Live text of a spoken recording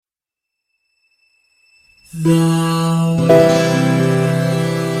The world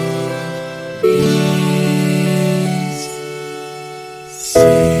is saved.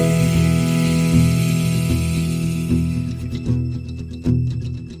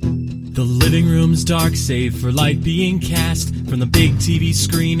 The living room's dark, save for light being cast from the big TV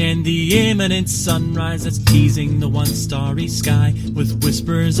screen and the imminent sunrise that's teasing the one starry sky with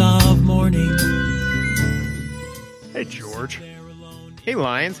whispers of morning. Hey, George. Hey,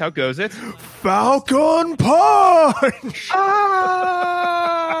 Lions, how goes it? Falcon Punch!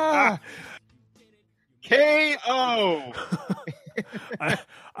 Ah! KO! I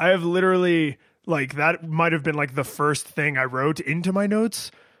have literally, like, that might have been, like, the first thing I wrote into my notes.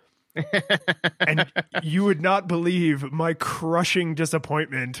 And you would not believe my crushing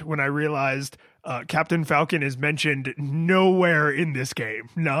disappointment when I realized Captain Falcon is mentioned nowhere in this game.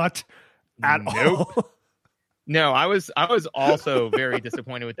 Not at all. No, I was also very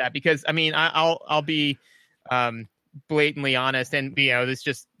disappointed with that because I mean I'll be blatantly honest and let's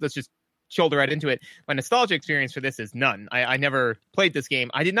just shoulder right into it. My nostalgia experience for this is none. I never played this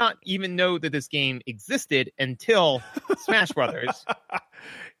game. I did not even know that this game existed until Smash Brothers.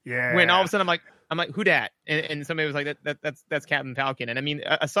 Yeah. When all of a sudden I'm like who dat? And somebody was like that's Captain Falcon. And I mean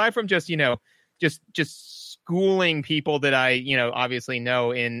aside from just schooling people that I, obviously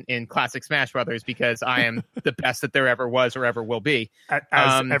know in classic Smash Brothers because I am the best that there ever was or ever will be.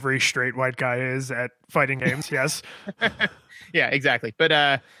 As every straight white guy is at fighting games, yes. Yeah, exactly. But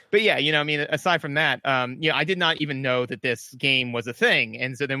yeah, aside from that, I did not even know that this game was a thing.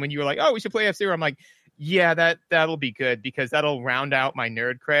 And so then when you were like, oh, we should play F-Zero, I'm like, yeah, that'll be good because that'll round out my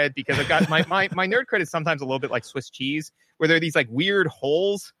nerd cred because I've got my nerd cred is sometimes a little bit like Swiss cheese where there are these like weird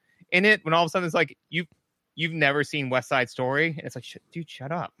holes in it when all of a sudden it's like you've never seen West Side Story and it's like dude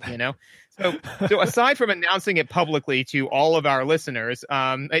shut up so aside from announcing it publicly to all of our listeners,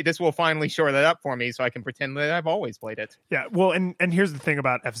 this will finally shore that up for me so I can pretend that I've always played it. Yeah, well, and here's the thing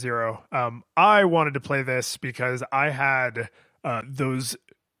about F-Zero. I wanted to play this because I had those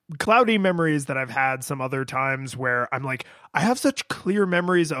cloudy memories that I've had some other times where I'm like, I have such clear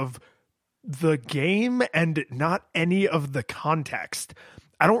memories of the game and not any of the context.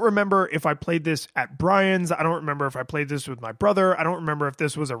 I don't remember if I played this at Brian's. I don't remember if I played this with my brother. I don't remember if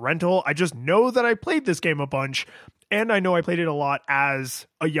this was a rental. I just know that I played this game a bunch, and I know I played it a lot as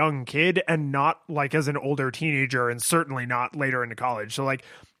a young kid and not like as an older teenager, and certainly not later into college. So like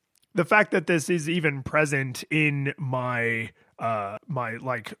the fact that this is even present in my my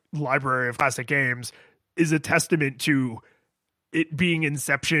like library of classic games is a testament to it being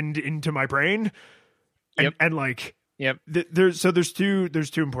inceptioned into my brain. And like, yep. There's two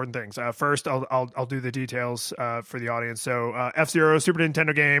important things. First, I'll do the details for the audience. So F-Zero, Super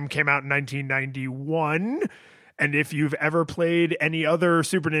Nintendo game, came out in 1991. And if you've ever played any other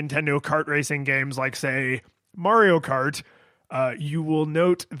Super Nintendo kart racing games, like say Mario Kart, you will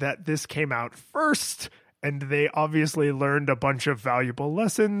note that this came out first. And they obviously learned a bunch of valuable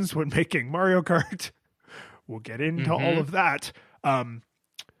lessons when making Mario Kart. We'll get into all of that.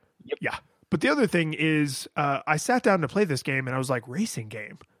 Yeah. But the other thing is, I sat down to play this game, and I was like, racing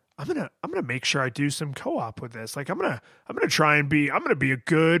game. I'm gonna make sure I do some co-op with this. Like, I'm gonna be a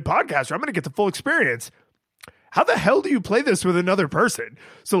good podcaster. I'm gonna get the full experience. How the hell do you play this with another person?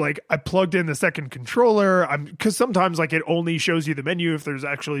 So like, I plugged in the second controller. Because sometimes like it only shows you the menu if there's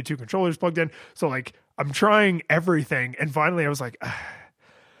actually two controllers plugged in. So like, I'm trying everything, and finally I was like,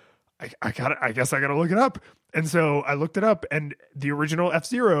 I guess I gotta look it up. And so I looked it up, and the original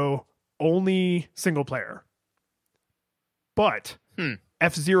F-Zero only single player. But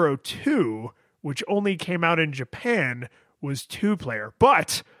F-Zero 2, which only came out in Japan, was 2-player.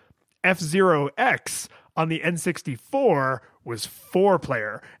 But F-Zero X on the N64 was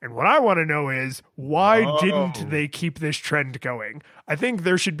 4-player. And what I want to know is, why didn't they keep this trend going? I think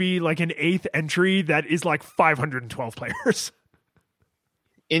there should be like an 8th entry that is like 512 players.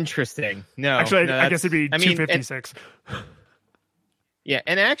 Interesting. No, actually, I guess it'd be 256. Yeah,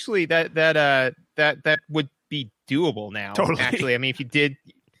 and actually that would be doable now. Totally. Actually, I mean, if you did,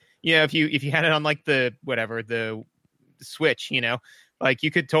 if you had it on like the Switch, like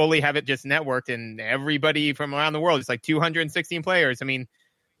you could totally have it just networked and everybody from around the world. It's like 216 players. I mean,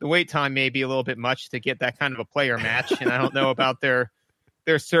 the wait time may be a little bit much to get that kind of a player match, and I don't know about their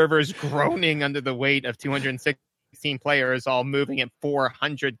servers groaning under the weight of 216 players all moving at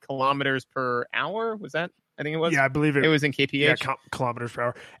 400 kilometers per hour. Was that I think it was. Yeah, I believe it was in kph. Yeah, kilometers per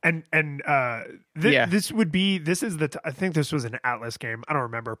hour. And this would be, this is I think this was an Atlas game. I don't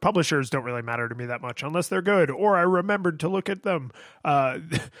remember. Publishers don't really matter to me that much unless they're good or I remembered to look at them.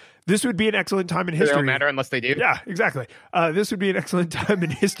 This would be an excellent time in history. They don't matter unless they do. Yeah, exactly. This would be an excellent time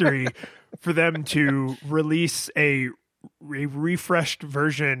in history for them to release a refreshed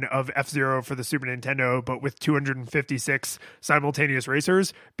version of F-Zero for the Super Nintendo, but with 256 simultaneous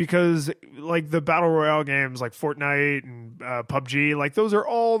racers, because like the battle royale games like Fortnite and PUBG, like those are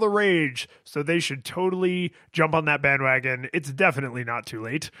all the rage, so they should totally jump on that bandwagon. It's definitely not too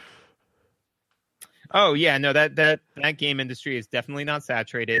late. Oh yeah, no, that game industry is definitely not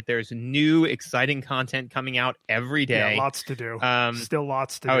saturated. There's new exciting content coming out every day. Yeah, lots to do. Still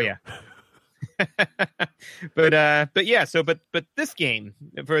lots to do. Oh yeah. but yeah, but this game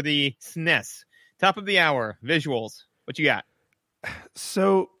for the SNES, top of the hour visuals, what you got?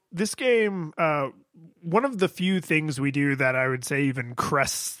 So this game, one of the few things we do that I would say even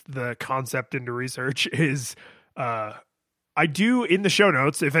crests the concept into research is I do in the show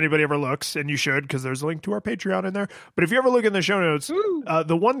notes, if anybody ever looks, and you should, because there's a link to our Patreon in there. But if you ever look in the show notes,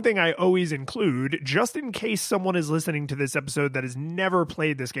 the one thing I always include, just in case someone is listening to this episode that has never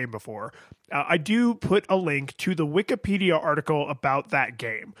played this game before, I do put a link to the Wikipedia article about that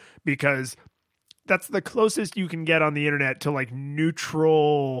game, because that's the closest you can get on the internet to like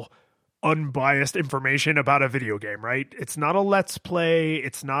neutral, unbiased information about a video game, right? It's not a let's play.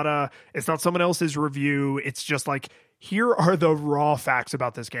 It's not someone else's review. It's just like, here are the raw facts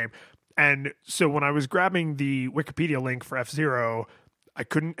about this game. And so when I was grabbing the Wikipedia link for F-Zero, I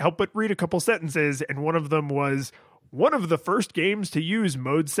couldn't help but read a couple sentences. And one of them was one of the first games to use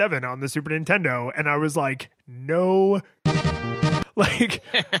Mode 7 on the Super Nintendo. And I was like, no, like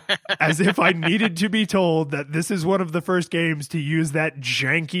as if I needed to be told that this is one of the first games to use that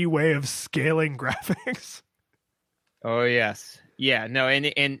janky way of scaling graphics. Oh, yes. Yeah, no,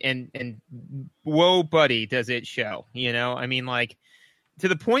 and whoa, buddy, does it show, you know? I mean, like, to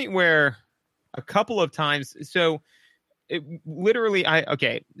the point where a couple of times, so literally, I'm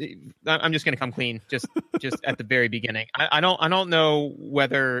just going to come clean just at the very beginning. I don't know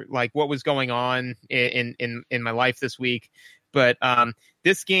whether, like, what was going on in my life this week, but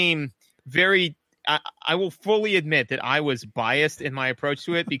this game, I will fully admit that I was biased in my approach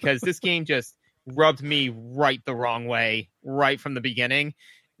to it, because this game just rubbed me right the wrong way right from the beginning,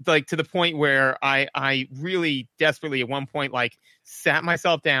 like to the point where I really desperately at one point like sat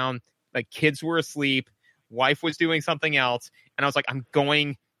myself down, like kids were asleep, wife was doing something else, and I was like, I'm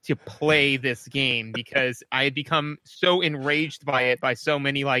going to play this game, because I had become so enraged by it by so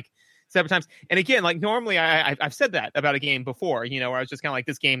many like several times. And again, like normally I've said that about a game before, you know, where I was just kind of like,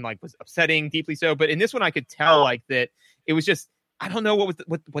 this game like was upsetting, deeply so, but in this one I could tell like that it was just, I don't know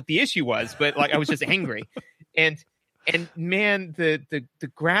what the issue was, but like I was just angry. And man, the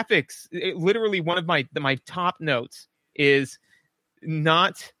graphics, literally one of my top notes is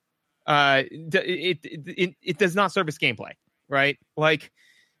not it does not service gameplay, right? Like,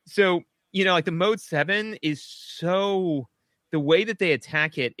 so, you know, like the Mode 7 is so, the way that they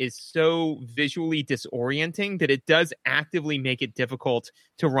attack it is so visually disorienting that it does actively make it difficult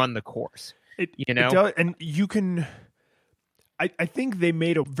to run the course. You know, it does, and you can. I think they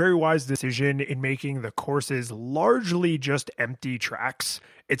made a very wise decision in making the courses largely just empty tracks.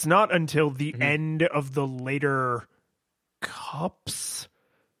 It's not until the end of the later cups,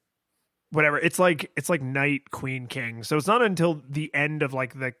 whatever. It's like Knight, Queen, King. So it's not until the end of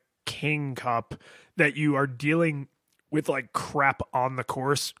like the King Cup that you are dealing with like crap on the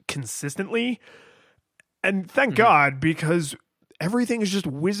course consistently. And thank God, because everything is just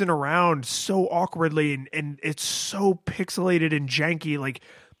whizzing around so awkwardly and it's so pixelated and janky. Like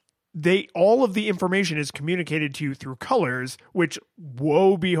all of the information is communicated to you through colors, which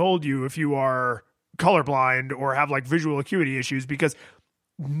woe behold you if you are colorblind or have like visual acuity issues, because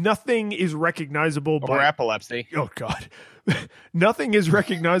nothing is recognizable or epilepsy. Oh God. Nothing is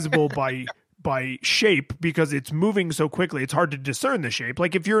recognizable by shape, because it's moving so quickly. It's hard to discern the shape.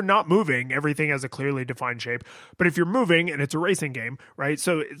 Like if you're not moving, everything has a clearly defined shape. But if you're moving, and it's a racing game, right?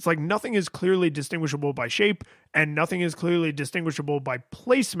 So it's like nothing is clearly distinguishable by shape, and nothing is clearly distinguishable by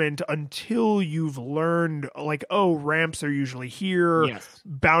placement until you've learned like, oh, ramps are usually here. Yes.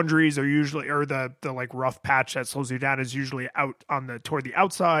 Boundaries are usually, or the like rough patch that slows you down is usually out toward the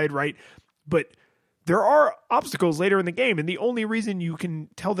outside, right? But there are obstacles later in the game, and the only reason you can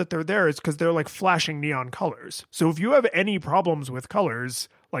tell that they're there is because they're like flashing neon colors. So if you have any problems with colors,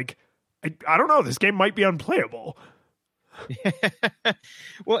 like, I don't know, this game might be unplayable.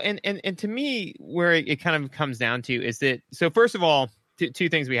 Well, and to me, where it kind of comes down to is that, so first of all, two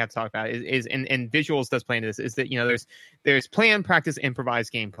things we have to talk about is and visuals does play into this, is that, you know, there's plan, practice, improvise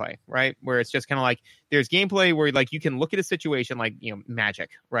gameplay, right? Where it's just kind of like, there's gameplay where like you can look at a situation like, you know,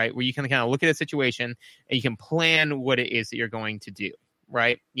 Magic, right? Where you can kind of look at a situation and you can plan what it is that you're going to do,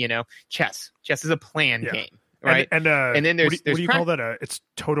 right? You know, chess is a plan game, right? And then there's what do you call that? It's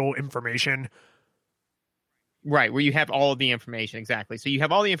total information. Right, where you have all of the information, exactly. So you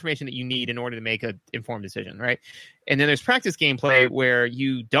have all the information that you need in order to make an informed decision, right? And then there's practice gameplay where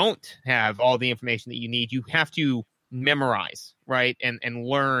you don't have all the information that you need. You have to memorize, right, and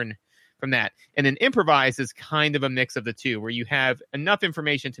learn from that. And then improvise is kind of a mix of the two, where you have enough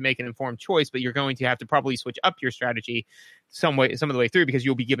information to make an informed choice, but you're going to have to probably switch up your strategy some of the way through, because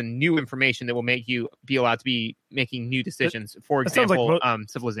you'll be given new information that will make you be allowed to be making new decisions. For example, like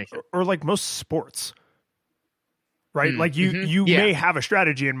Civilization. Or like most sports. Right? Like you may have a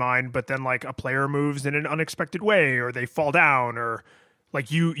strategy in mind, but then like a player moves in an unexpected way, or they fall down, or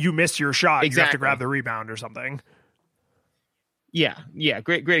like you miss your shot. Exactly. You have to grab the rebound or something. Yeah.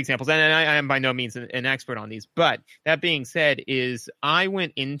 Great examples. And I am by no means an expert on these. But that being said, is I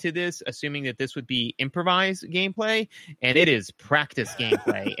went into this assuming that this would be improvised gameplay, and it is practice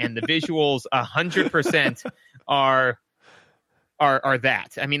gameplay. And the visuals 100% are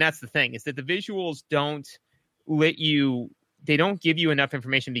that. I mean, that's the thing, is that the visuals don't give you enough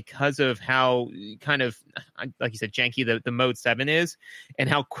information because of how kind of, like you said, janky the mode 7 is, and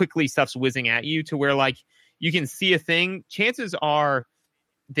how quickly stuff's whizzing at you, to where like you can see a thing. Chances are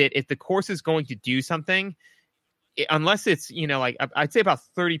that if the course is going to do something, unless it's, you know, like I'd say about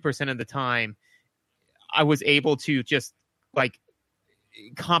 30% of the time, I was able to just like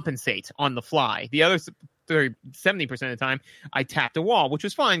compensate on the fly. The other 70% of the time, I tapped a wall, which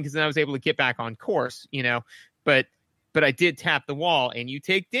was fine because then I was able to get back on course, you know. But I did tap the wall, and you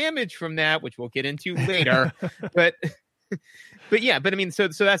take damage from that, which we'll get into later. but I mean, so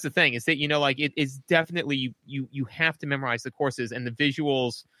that's the thing, is that, you know, like it is definitely you have to memorize the courses, and the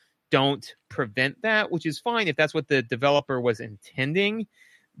visuals don't prevent that, which is fine if that's what the developer was intending.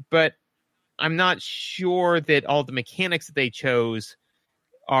 But I'm not sure that all the mechanics that they chose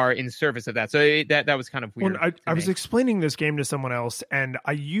are in service of that. So that was kind of weird. Well, I was explaining this game to someone else, and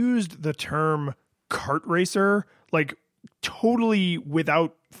I used the term kart racer like totally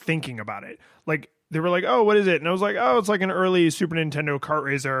without thinking about it. Like they were like, "Oh, what is it?" And I was like, "Oh, it's like an early Super Nintendo kart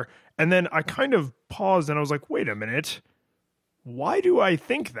racer." And then I kind of paused and I was like, "Wait a minute. Why do I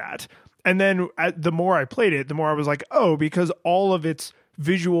think that?" And then the more I played it, the more I was like, "Oh, because all of its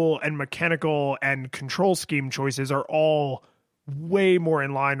visual and mechanical and control scheme choices are all way more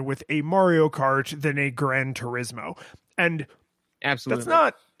in line with a Mario Kart than a Gran Turismo." And absolutely, that's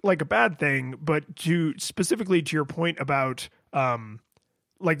not like a bad thing, but specifically to your point about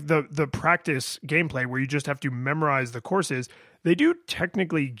like the practice gameplay where you just have to memorize the courses, they do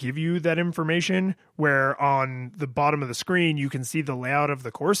technically give you that information where on the bottom of the screen you can see the layout of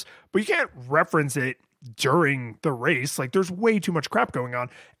the course, but you can't reference it during the race. Like there's way too much crap going on,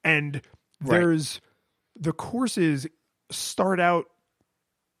 and the courses start out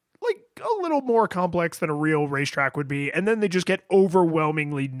like a little more complex than a real racetrack would be, and then they just get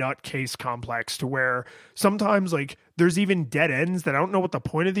overwhelmingly nutcase complex to where sometimes like there's even dead ends that I don't know what the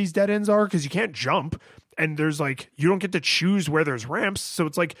point of these dead ends are, because you can't jump, and there's like you don't get to choose where there's ramps, so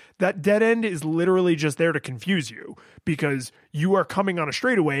it's like that dead end is literally just there to confuse you because you are coming on a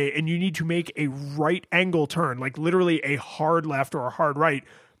straightaway and you need to make a right angle turn, like literally a hard left or a hard right.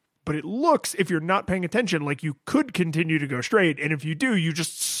 But it looks, if you're not paying attention, like you could continue to go straight. And if you do, you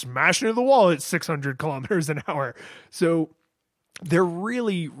just smash into the wall at 600 kilometers an hour. So they're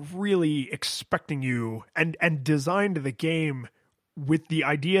really, really expecting you and designed the game with the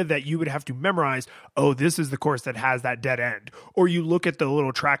idea that you would have to memorize, oh, this is the course that has that dead end. Or you look at the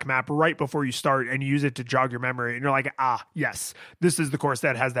little track map right before you start and use it to jog your memory. And you're like, yes, this is the course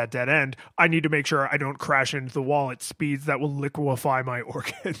that has that dead end. I need to make sure I don't crash into the wall at speeds that will liquefy my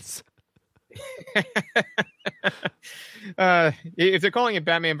organs. If they're calling it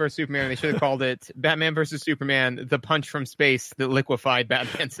Batman vs Superman, they should have called it Batman vs Superman: The Punch from Space That Liquefied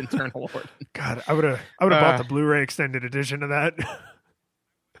Batman's Internal Organ. God, I would have bought the Blu-ray extended edition of that.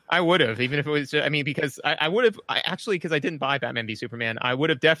 I would have, even if it was, I mean, because I would have, because I didn't buy Batman v Superman, I would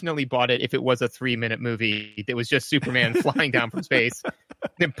have definitely bought it if it was a 3-minute movie that was just Superman flying down from space,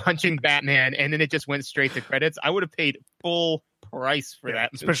 then punching Batman, and then it just went straight to credits. I would have paid full price for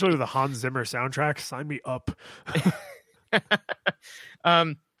that movie. Especially with the Hans Zimmer soundtrack. Sign me up.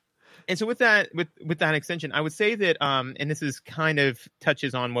 And so with that extension, I would say that, and this is kind of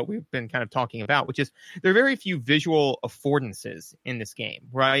touches on what we've been kind of talking about, which is there are very few visual affordances in this game,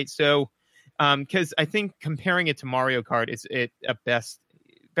 right? So Because I think comparing it to Mario Kart is a best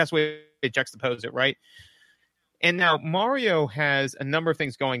way to juxtapose it, right? And now Mario has a number of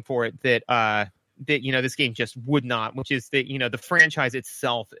things going for it that this game just would not, which is that the franchise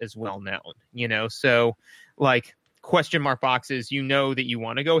itself is well known, so like question mark boxes, that you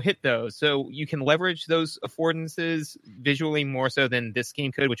want to go hit those, so you can leverage those affordances visually more so than this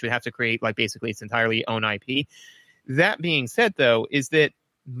game could, which would have to create like basically its entirely own IP. That being said, though, is that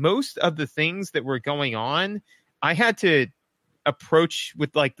most of the things that were going on, I had to approach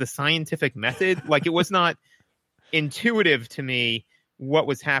with like the scientific method. Like it was not intuitive to me what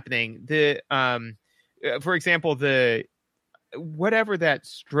was happening. For example, whatever that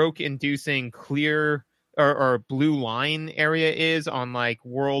stroke inducing clear or blue line area is on like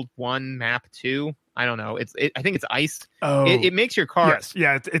World 1 map 2. I don't know. I think it's ice. Oh, it makes your car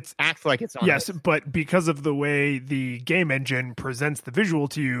it's act like it's on yes, ice. But because of the way the game engine presents the visual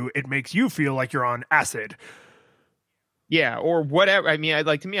to you, it makes you feel like you're on acid. Yeah, or whatever. I mean,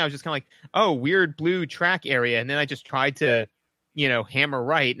 to me, I was just kind of like, oh, weird blue track area, and then I just tried to, hammer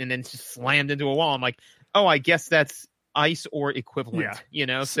right, and then just slammed into a wall. I'm like, oh, I guess that's ice or equivalent.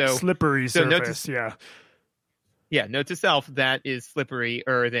 So slippery surface. Note to self, that is slippery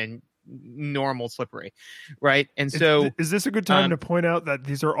than normal slippery, right? And so is this a good time to point out that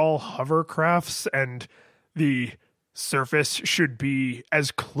these are all hovercrafts and the surface should be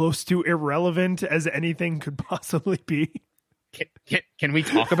as close to irrelevant as anything could possibly be? Can we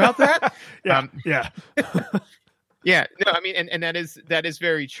talk about that? Yeah. Yeah, no, I mean, and that is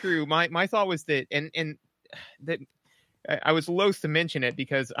very true. My thought was that, and that I was loath to mention it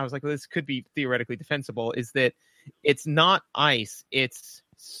because I was like, well, this could be theoretically defensible, is that it's not ice, it's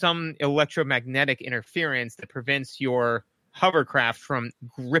some electromagnetic interference that prevents your hovercraft from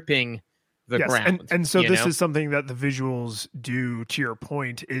gripping the ground. And so this is something that the visuals do, to your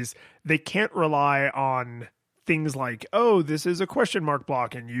point, is they can't rely on things like, oh, this is a question mark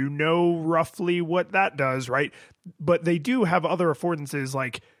block and roughly what that does, right? But they do have other affordances,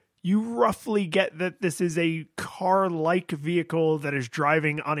 like you roughly get that this is a car-like vehicle that is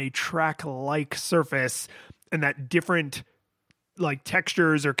driving on a track-like surface, and that different like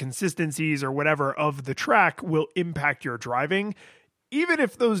textures or consistencies or whatever of the track will impact your driving, even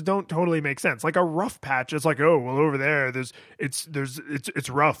if those don't totally make sense. Like a rough patch, it's like, oh, well, over there it's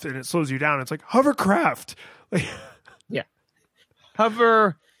rough and it slows you down. It's like hovercraft. Yeah.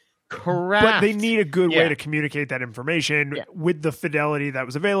 Hovercraft. But they need a good way to communicate that information with the fidelity that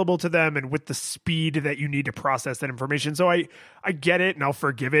was available to them and with the speed that you need to process that information. So I get it and I'll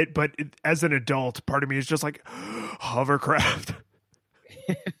forgive it, but as an adult, part of me is just like, hovercraft.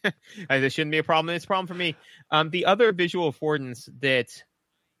 This shouldn't be a problem. It's a problem for me. The other visual affordance that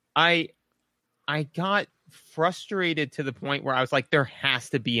I got frustrated to the point where I was like, there has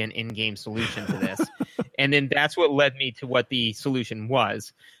to be an in-game solution to this. And then that's what led me to what the solution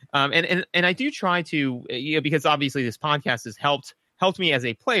was. And I do try to, because obviously this podcast has helped me as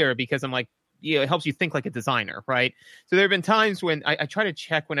a player, because I'm like, it helps you think like a designer, right? So there have been times when I try to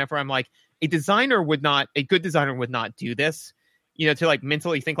check whenever I'm like, a good designer would not do this, to like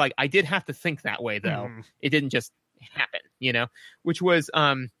mentally think like, I did have to think that way though. It didn't just happen, which was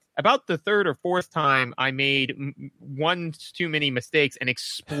about the third or fourth time I made one too many mistakes and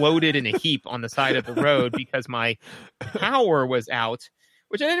exploded in a heap on the side of the road because my power was out,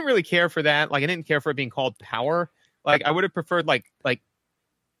 which I didn't really care for that. Like I didn't care for it being called power. Like I would have preferred like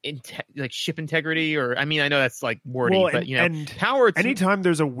ship integrity, or I mean, I know that's like wordy, but and power. Anytime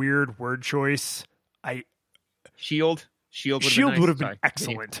there's a weird word choice, Shield would have been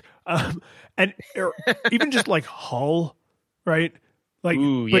excellent. And even just like hull, right? Like,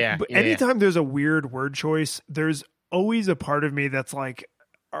 but anytime there's a weird word choice, there's always a part of me that's like,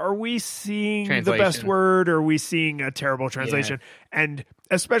 are we seeing the best word, or are we seeing a terrible translation? Yeah. And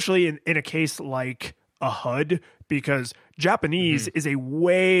especially in a case like a HUD, because Japanese is a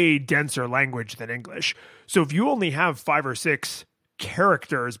way denser language than English. So if you only have 5 or 6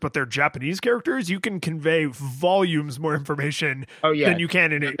 characters, but they're Japanese characters, you can convey volumes more information than you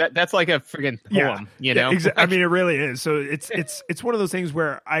can in it. That's like a friggin' poem, I mean, it really is. So it's one of those things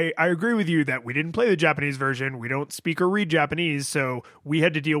where I agree with you that we didn't play the Japanese version. We don't speak or read Japanese, so we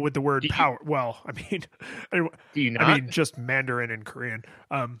had to deal with the word power. Well, I mean, do you not? I mean, just Mandarin and Korean.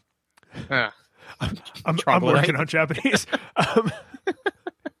 I'm working on Japanese.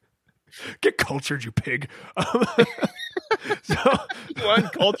 Get cultured, you pig. So you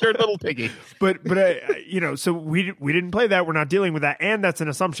uncultured little piggy. But so we didn't play that. We're not dealing with that, and that's an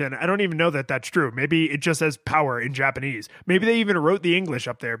assumption. I don't even know that that's true. Maybe it just says power in Japanese. Maybe they even wrote the English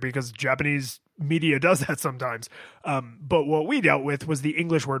up there because Japanese media does that sometimes. But what we dealt with was the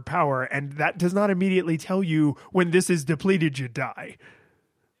English word power, and that does not immediately tell you when this is depleted, you die.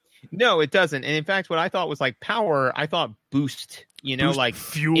 No, it doesn't. And in fact, what I thought was like power, I thought boost, Boost, like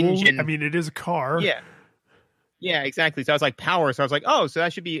fuel. engine. I mean, it is a car. Yeah, exactly. So I was like power. So I was like, oh, so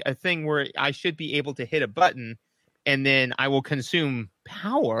that should be a thing where I should be able to hit a button and then I will consume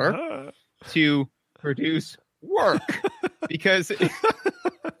power to produce work because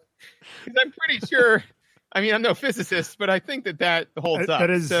I'm pretty sure. I mean, I'm no physicist, but I think that holds up. That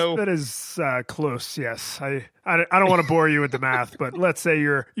is close. Yes, I don't want to bore you with the math, but let's say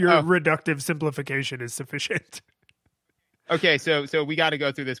your reductive simplification is sufficient. Okay, so we got to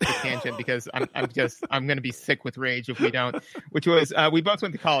go through this quick tangent because I'm going to be sick with rage if we don't. Which was we both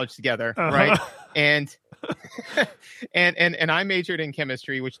went to college together, right? And and I majored in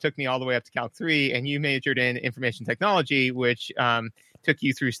chemistry, which took me all the way up to Calc 3, and you majored in information technology, which took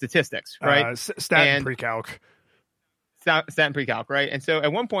you through statistics, right? Stat and pre-calc. Stat and pre-calc, right? And so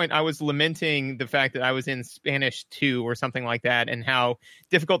at one point I was lamenting the fact that I was in Spanish 2 or something like that and how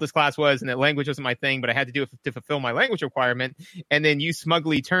difficult this class was and that language wasn't my thing, but I had to do it to fulfill my language requirement. And then you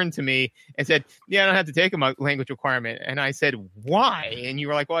smugly turned to me and said, yeah, I don't have to take a language requirement. And I said, why? And you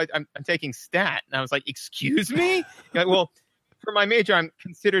were like, well, I'm taking stat. And I was like, excuse me? You're like, well, for my major, I'm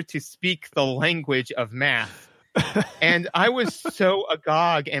considered to speak the language of math. And I was so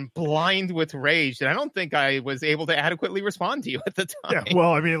agog and blind with rage that I don't think I was able to adequately respond to you at the time. Yeah,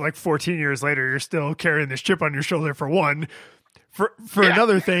 well, I mean, like 14 years later, you're still carrying this chip on your shoulder for one. For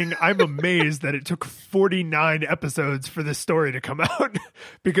another thing, I'm amazed that it took 49 episodes for this story to come out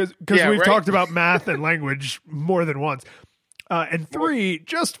because we've talked about math and language more than once. And 3,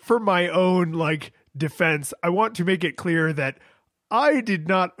 just for my own defense, I want to make it clear that I did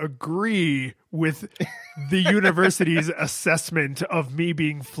not agree with the university's assessment of me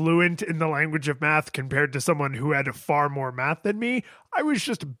being fluent in the language of math compared to someone who had far more math than me. I was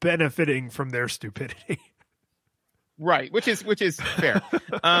just benefiting from their stupidity. Right, which is fair.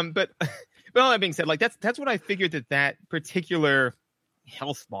 But all that being said, that's what I figured that particular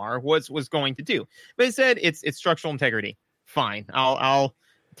health bar was going to do. But it said it's structural integrity. Fine, I'll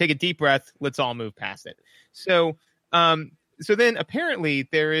take a deep breath. Let's all move past it. So then apparently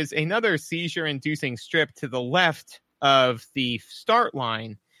there is another seizure-inducing strip to the left of the start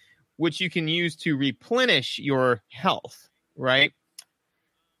line, which you can use to replenish your health, right?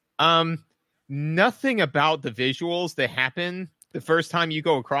 Nothing about the visuals that happen the first time you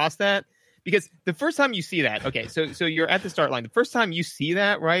go across that, because the first time you see that, okay, so you're at the start line. The first time you see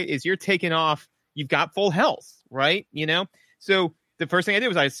that, right, is you're taking off, you've got full health, right? So the first thing I did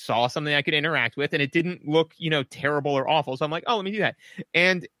was I saw something I could interact with, and it didn't look, terrible or awful. So I'm like, oh, let me do that.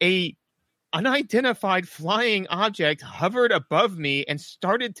 And a unidentified flying object hovered above me and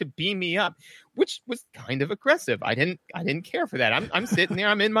started to beam me up, which was kind of aggressive. I didn't care for that. I'm sitting there,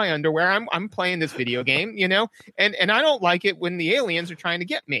 I'm in my underwear, I'm playing this video game, and I don't like it when the aliens are trying to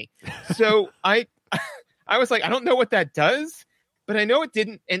get me. So I was like, I don't know what that does, but I know it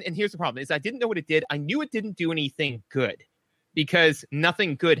didn't. And here's the problem: is I didn't know what it did. I knew it didn't do anything good. Because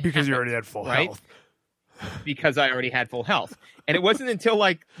nothing good happened. Because you already had full health. Because I already had full health. And it wasn't until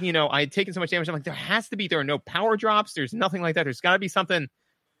I had taken so much damage. I'm like, there are no power drops. There's nothing like that. There's got to be something.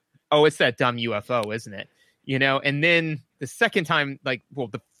 Oh, it's that dumb UFO, isn't it? And then the second time, the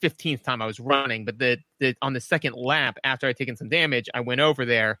 15th time I was running, but on the second lap after I'd taken some damage, I went over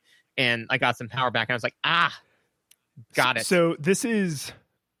there and I got some power back. And I was like, got it. So this is...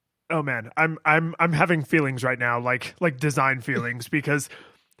 Oh man, I'm having feelings right now, like design feelings, because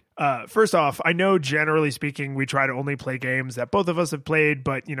first off, I know generally speaking, we try to only play games that both of us have played,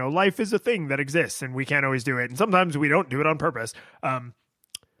 but life is a thing that exists and we can't always do it. And sometimes we don't do it on purpose.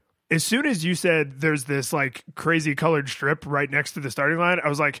 As soon as you said there's this crazy colored strip right next to the starting line, I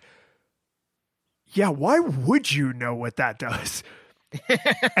was like, yeah, why would you know what that does?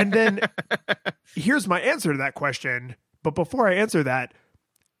 And then here's my answer to that question. But before I answer that,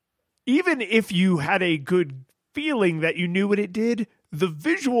 even if you had a good feeling that you knew what it did, the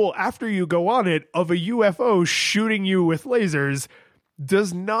visual after you go on it of a UFO shooting you with lasers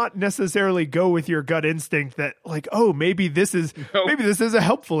does not necessarily go with your gut instinct that maybe this is a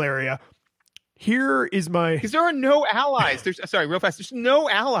helpful area. Here is my... Because there are no allies. Real fast. There's no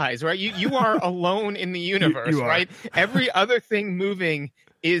allies, right? You are alone in the universe, you right? Every other thing moving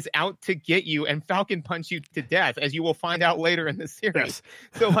is out to get you and Falcon punch you to death, as you will find out later in the series.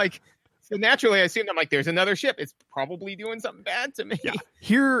 Yes. So naturally I assumed, I'm like, there's another ship. It's probably doing something bad to me.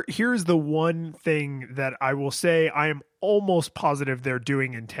 Yeah. Here's the one thing that I will say I am almost positive they're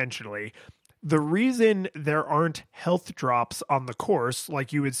doing intentionally. the reason there aren't health drops on the course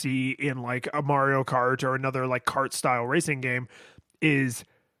like you would see in like a Mario Kart or another like kart style racing game is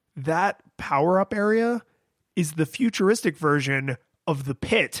that power up area is the futuristic version of the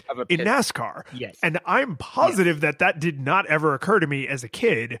pit in NASCAR. Yes. And I'm positive that did not ever occur to me as a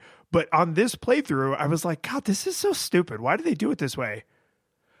kid, but on this playthrough, I was like, God, this is so stupid. Why do they do it this way?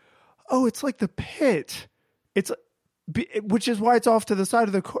 Oh, it's like the pit. It's which is why it's off to the side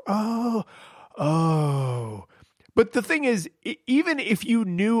of the course. Oh. But the thing is, even if you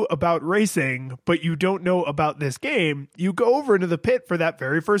knew about racing, but you don't know about this game, you go over into the pit for that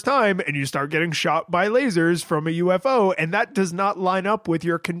very first time and you start getting shot by lasers from a UFO. And that does not line up with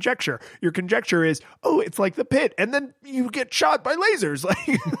your conjecture. Your conjecture is, oh, it's like the pit. And then you get shot by lasers.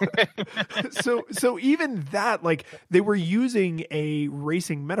 Like, so even that, like they were using a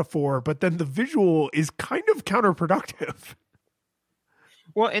racing metaphor, but then the visual is kind of counterproductive.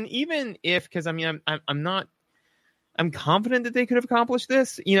 Well, and even if, because I mean, I'm confident that they could have accomplished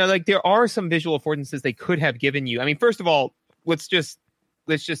this. You know, like there are some visual affordances they could have given you. I mean, first of all, let's just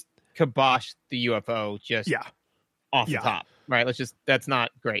kibosh the UFO off the top, right? That's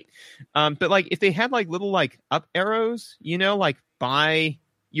not great. But like if they had like little like up arrows, you know, like by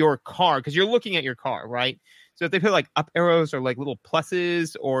your car, because you're looking at your car, right? So if they put like up arrows or like little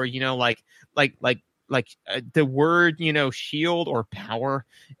pluses or, you know, like the word, you know, shield or power,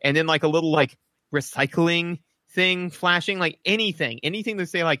 and then like a little like recycling thing flashing, like anything to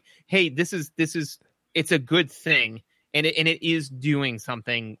say like, hey, this is it's a good thing, and it is doing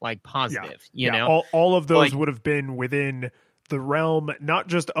something like positive. You know, all of those like, would have been within the realm not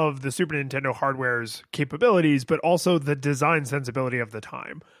just of the Super Nintendo hardware's capabilities, but also the design sensibility of the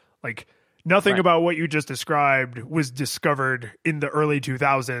time. Like nothing about what you just described was discovered in the early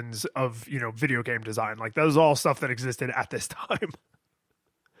 2000s of, you know, video game design. Like that was all stuff that existed at this time.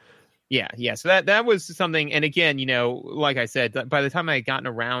 Yeah. So that was something. And again, you know, like I said, by the time I had gotten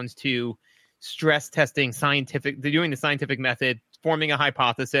around to stress testing doing the scientific method, forming a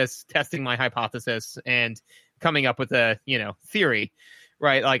hypothesis, testing my hypothesis, and coming up with a, you know, theory,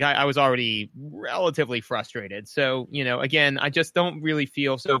 right? Like I was already relatively frustrated. So, you know, again, I just don't really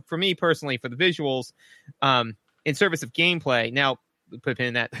feel. So for me personally, for the visuals, in service of gameplay, now, put a pin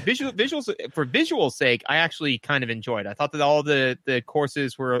in that. Visuals for visual's sake, I actually kind of enjoyed. I thought that all the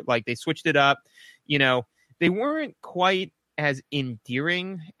courses were like they switched it up. You know, they weren't quite as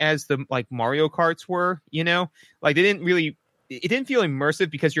endearing as the like Mario Karts were. You know, like it didn't feel immersive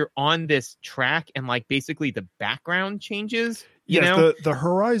because you're on this track and like basically the background changes. You know, the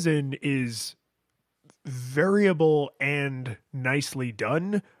horizon is variable and nicely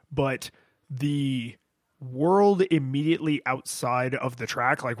done, but the world immediately outside of the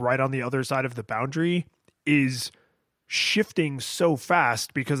track, like right on the other side of the boundary, is shifting so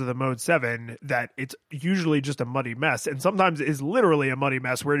fast because of the Mode 7 that it's usually just a muddy mess, and sometimes is literally a muddy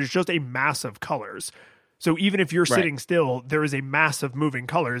mess where it is just a mass of colors. So even if you're sitting still, there is a mass of moving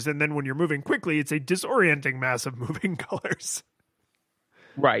colors, and then when you're moving quickly, it's a disorienting mass of moving colors.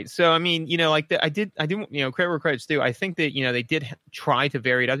 Right. So, I mean, you know, like I did, you know, credit where credit's due. I think that, you know, they did try to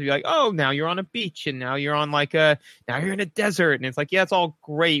vary it up to be like, oh, now you're on a beach and now you're on now you're in a desert. And it's like, yeah, it's all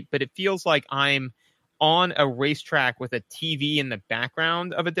great, but it feels like I'm on a racetrack with a TV in the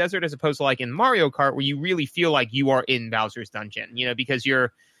background of a desert, as opposed to like in Mario Kart, where you really feel like you are in Bowser's dungeon, you know, because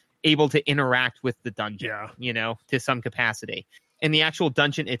you're able to interact with the dungeon, you know, to some capacity. And the actual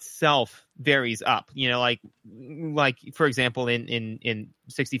dungeon itself varies up, you know, like for example, in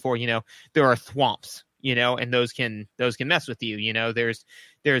 64, you know, there are thwomps, you know, and those can mess with you. You know, there's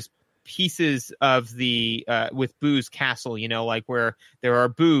pieces of the with Boo's castle, you know, like where there are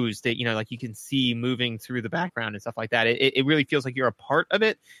Boos that, you know, like you can see moving through the background and stuff like that. It really feels like you're a part of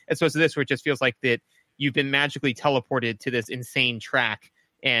it, as opposed to this, where it just feels like that you've been magically teleported to this insane track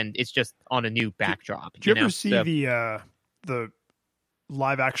and it's just on a new backdrop. Did you ever see the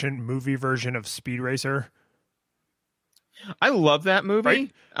live action movie version of Speed Racer? I love that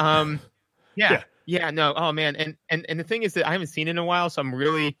movie. Right? Yeah, no. Oh man. And the thing is that I haven't seen it in a while, so I'm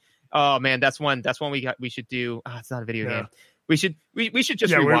really, oh man, that's one we should do. Oh, it's not a video game. We should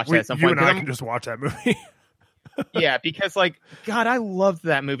just rewatch that at some point. You and I can just watch that movie. Yeah, because like, God, I loved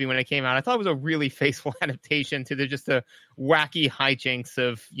that movie when it came out. I thought it was a really faithful adaptation to the wacky hijinks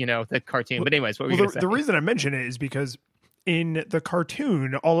of, you know, the cartoon. But anyways, what were you going to say? The reason I mention it is because in the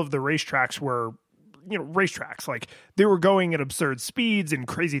cartoon, all of the racetracks were, you know, racetracks. Like they were going at absurd speeds and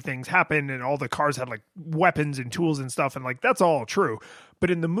crazy things happened, and all the cars had like weapons and tools and stuff. And like, that's all true. But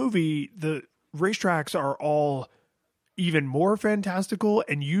in the movie, the racetracks are all even more fantastical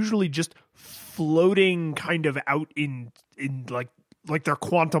and usually just floating kind of out in like like they're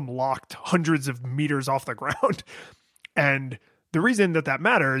quantum locked hundreds of meters off the ground. And the reason that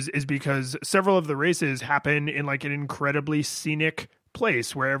matters is because several of the races happen in like an incredibly scenic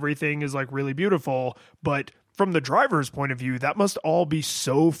place where everything is like really beautiful. But from the driver's point of view, that must all be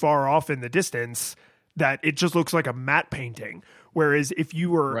so far off in the distance that it just looks like a matte painting. Whereas if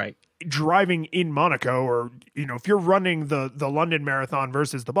you were driving in Monaco, or, you know, if you're running the London Marathon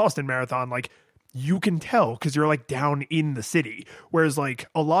versus the Boston Marathon, like you can tell because you're like down in the city. Whereas like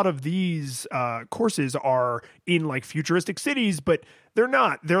a lot of these courses are in like futuristic cities, but they're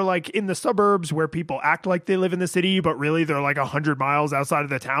not. They're like in the suburbs where people act like they live in the city, but really they're like 100 miles outside of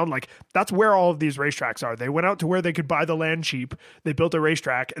the town. Like that's where all of these racetracks are. They went out to where they could buy the land cheap. They built a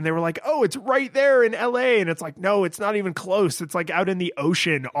racetrack and they were like, oh, it's right there in LA. And it's like, no, it's not even close. It's like out in the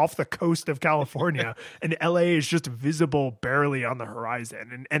ocean off the coast of California. And LA is just visible barely on the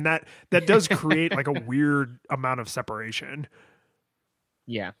horizon. And that does create like a weird amount of separation.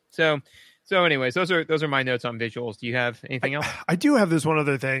 Yeah. So anyways, those are my notes on visuals. Do you have anything else? I do have this one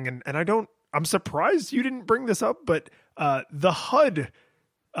other thing, and I'm surprised you didn't bring this up, but the HUD,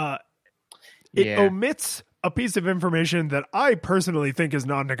 it omits a piece of information that I personally think is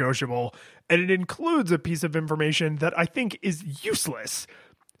non-negotiable, and it includes a piece of information that I think is useless.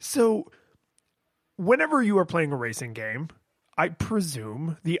 So whenever you are playing a racing game, I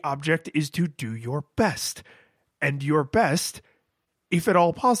presume the object is to do your best, and your best, if at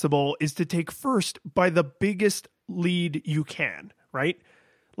all possible, is to take first by the biggest lead you can, right?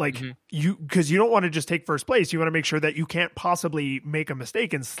 Like because you don't want to just take first place. You want to make sure that you can't possibly make a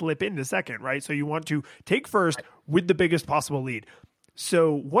mistake and slip into second, right? So you want to take first with the biggest possible lead.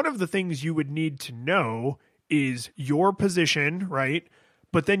 So one of the things you would need to know is your position, right?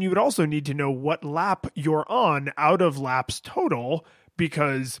 But then you would also need to know what lap you're on out of laps total,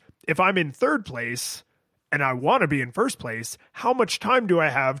 because if I'm in third place and I want to be in first place, how much time do I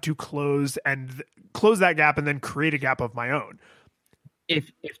have to close that gap and then create a gap of my own?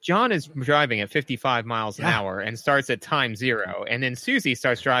 If John is driving at 55 miles an hour and starts at time 0, and then Susie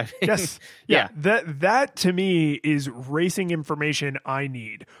starts driving. Yes. Yeah. That to me is racing information I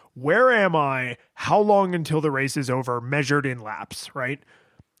need. Where am I? How long until the race is over, measured in laps, right?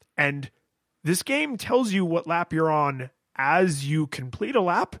 And this game tells you what lap you're on as you complete a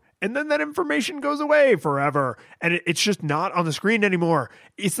lap, and then that information goes away forever, and it's just not on the screen anymore.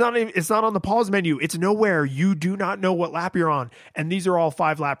 It's not on the pause menu. It's nowhere. You do not know what lap you're on, and these are all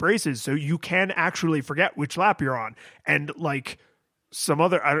 5-lap races, so you can actually forget which lap you're on. And like some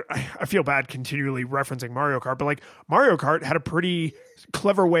other, I feel bad continually referencing Mario Kart, but like Mario Kart had a pretty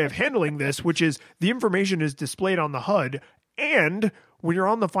clever way of handling this, which is the information is displayed on the HUD, and when you're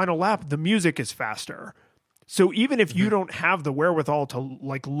on the final lap, the music is faster. So even if you don't have the wherewithal to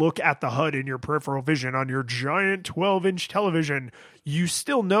like look at the HUD in your peripheral vision on your giant 12-inch television, you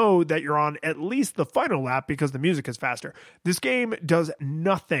still know that you're on at least the final lap because the music is faster. This game does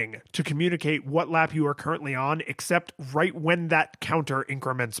nothing to communicate what lap you are currently on except right when that counter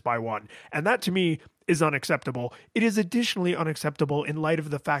increments by 1. And that to me is unacceptable. It is additionally unacceptable in light of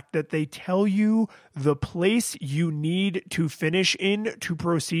the fact that they tell you the place you need to finish in to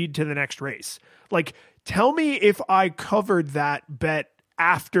proceed to the next race. Like, tell me if I covered that bet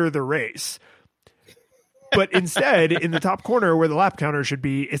after the race. But instead, in the top corner where the lap counter should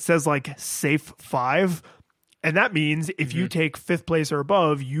be, it says like safe 5. And that means if you take 5th place or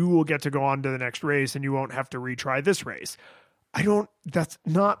above, you will get to go on to the next race and you won't have to retry this race. That's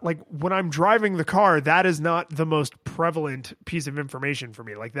not like when I'm driving the car, that is not the most prevalent piece of information for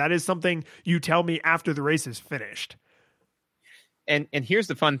me. Like that is something you tell me after the race is finished. And here's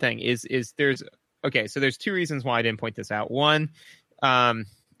the fun thing is there's 2 reasons why I didn't point this out. One, let me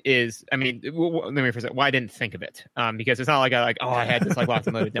rephrase it. Why I didn't think of it. Because it's not like I had this like locked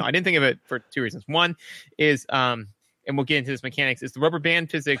and loaded. No, I didn't think of it for 2 reasons. One is, and we'll get into this mechanics, is the rubber band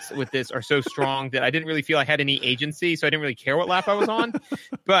physics with this are so strong that I didn't really feel I had any agency, so I didn't really care what lap I was on.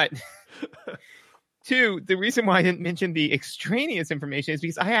 But 2, the reason why I didn't mention the extraneous information is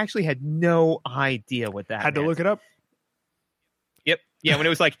because I actually had no idea what that had meant. To look it up. Yep. Yeah, when it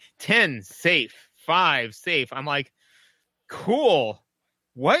was like 10 safe, 5 safe, I'm like, cool.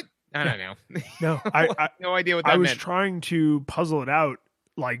 What? I don't know. No, I no idea what that meant. I was trying to puzzle it out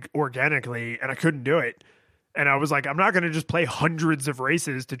like organically, and I couldn't do it. And I was like, I'm not going to just play hundreds of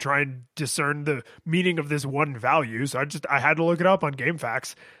races to try and discern the meaning of this one value. So I had to look it up on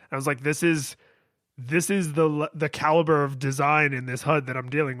GameFAQs. I was like, this is the caliber of design in this HUD that I'm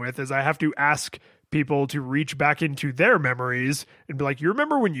dealing with, is I have to ask people to reach back into their memories and be like, you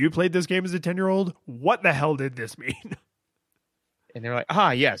remember when you played this game as a 10-year-old? What the hell did this mean? And they're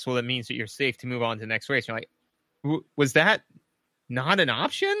like, yes, well, it means that you're safe to move on to the next race. You're like, was that not an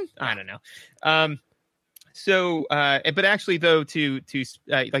option. I don't know. But actually, though, to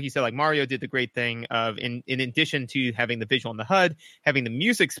like you said, like Mario did the great thing of in addition to having the visual on the HUD, having the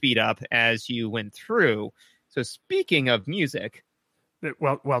music speed up as you went through. So speaking of music,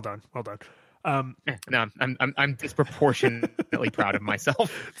 well done. No, I'm disproportionately proud of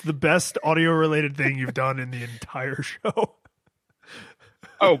myself. It's the best audio related thing you've done in the entire show.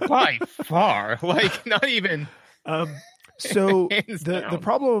 Oh, by far, like not even. So the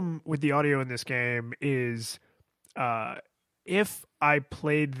problem with the audio in this game is, if I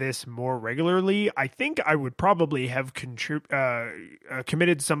played this more regularly, I think I would probably have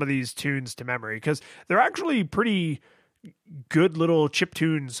committed some of these tunes to memory, because they're actually pretty good little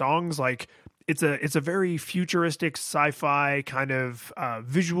chiptune songs. Like it's a very futuristic sci-fi kind of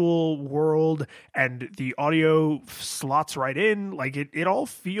visual world, and the audio slots right in. Like it all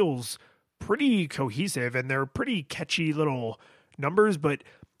feels pretty cohesive, and they're pretty catchy little numbers. But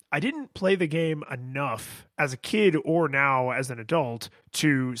I didn't play the game enough as a kid or now as an adult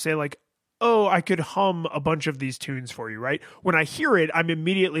to say like, oh, I could hum a bunch of these tunes for you, right? When I hear it, I'm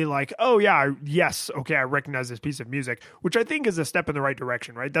immediately like, oh yeah, yes, okay, I recognize this piece of music, which I think is a step in the right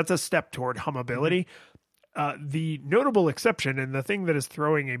direction, right? That's a step toward hummability. The notable exception, and the thing that is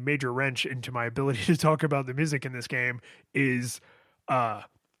throwing a major wrench into my ability to talk about the music in this game, is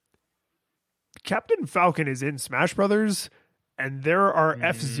Captain Falcon is in Smash Brothers, and there are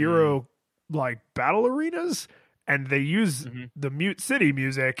F-Zero like battle arenas, and they use the Mute City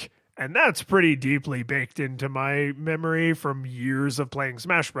music, and that's pretty deeply baked into my memory from years of playing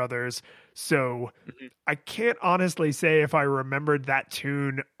Smash Brothers. So I can't honestly say if I remembered that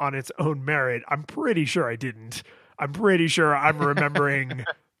tune on its own merit. I'm pretty sure I didn't. I'm pretty sure I'm remembering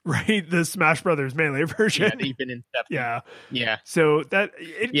right, the Smash Brothers Melee version. Yeah, even in yeah. So but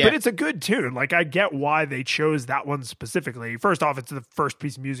it's a good tune. Like, I get why they chose that one specifically. First off, it's the first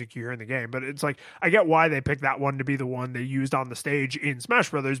piece of music you hear in the game, but it's like, I get why they picked that one to be the one they used on the stage in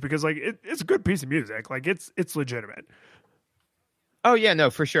Smash Brothers, because like it's a good piece of music. Like it's legitimate. Oh yeah, no,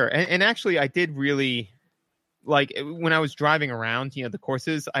 for sure. And actually, I did really like when I was driving around, the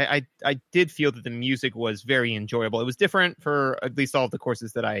courses, I did feel that the music was very enjoyable. It was different for at least all of the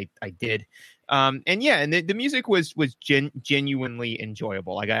courses that I did. And the music was genuinely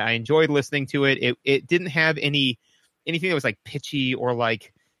enjoyable. Like I enjoyed listening to it. It didn't have anything that was like pitchy or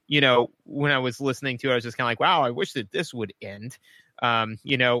like, when I was listening to it, I was just kind of like, wow, I wish that this would end.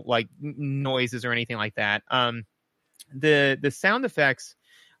 Like noises or anything like that. The sound effects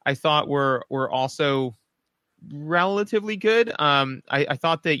I thought were also relatively good. I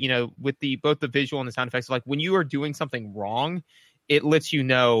thought that, with both the visual and the sound effects, like when you are doing something wrong, it lets you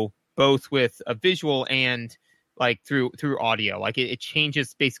know both with a visual and like through audio. Like it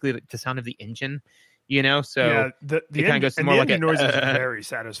changes basically the sound of the engine, so yeah, the kind of goes more like noises are very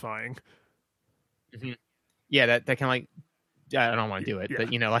satisfying. Mm-hmm. Yeah, that kind of like, I don't want to do it,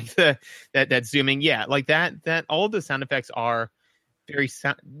 but like that zooming, like that all of the sound effects are very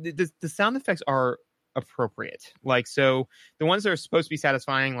the sound effects are appropriate. Like, so the ones that are supposed to be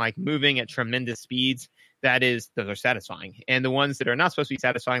satisfying, like moving at tremendous speeds, those are satisfying. And the ones that are not supposed to be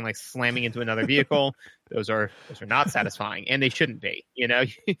satisfying, like slamming into another vehicle, those are not satisfying, and they shouldn't be.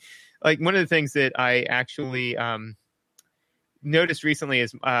 Like one of the things that I actually noticed recently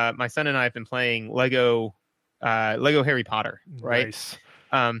is my son and I have been playing Lego Harry Potter, right? Nice.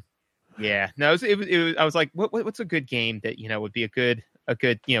 Yeah. No, it was. I was like, what's a good game that would be a good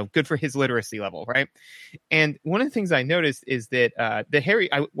good for his literacy level, right? And one of the things I noticed is that I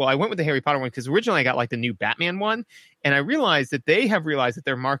went with the Harry Potter one because originally I got like the new Batman one, and I realized that they have realized that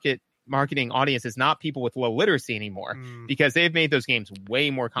their marketing audience is not people with low literacy anymore, because they've made those games way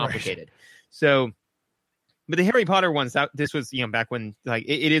more complicated. Right. So, but the Harry Potter ones, this was back when like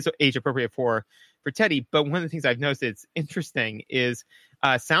it is age appropriate for Teddy. But one of the things I've noticed that's interesting is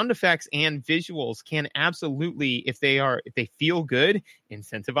sound effects and visuals can absolutely, if they feel good,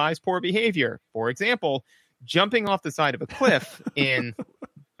 incentivize poor behavior. For example, jumping off the side of a cliff in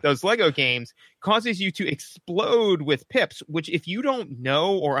those Lego games causes you to explode with pips, which if you don't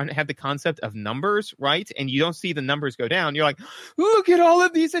know or have the concept of numbers, right, and you don't see the numbers go down, you're like, look at all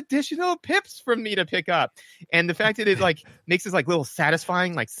of these additional pips for me to pick up. And the fact that it like makes this like little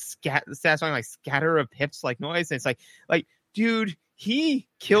satisfying scatter of pips like noise, and it's like dude, he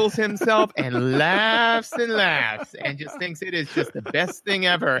kills himself and laughs and just thinks it is just the best thing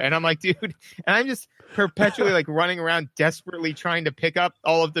ever. And I'm like, dude, and I'm just perpetually like running around desperately trying to pick up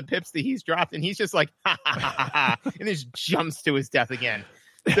all of the pips that he's dropped. And he's just like, ha, ha, ha, ha, ha, and just jumps to his death again.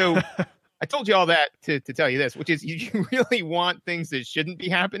 So I told you all that to tell you this, which is you really want things that shouldn't be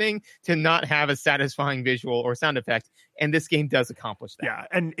happening to not have a satisfying visual or sound effect. And this game does accomplish that. Yeah.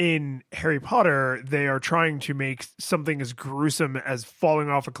 And in Harry Potter, they are trying to make something as gruesome as falling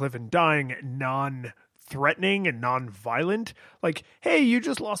off a cliff and dying non-threatening and non-violent. Like, hey, you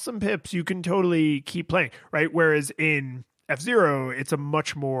just lost some pips. You can totally keep playing, right? Whereas in F-Zero, it's a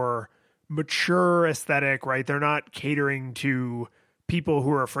much more mature aesthetic, right? They're not catering to people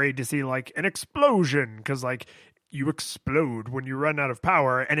who are afraid to see like an explosion because like you explode when you run out of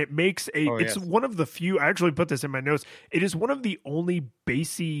power, and it makes it's one of the few, I actually put this in my notes, it is one of the only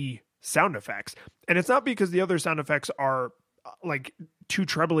bassy sound effects. And it's not because the other sound effects are like too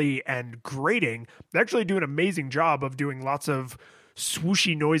trebly and grating. They actually do an amazing job of doing lots of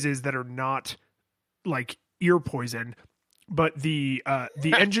swooshy noises that are not like ear poison. But the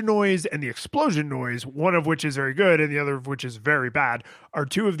engine noise and the explosion noise, one of which is very good and the other of which is very bad, are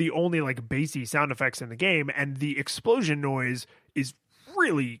two of the only like bassy sound effects in the game. And the explosion noise is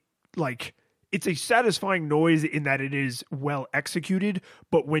really like, it's a satisfying noise in that it is well executed.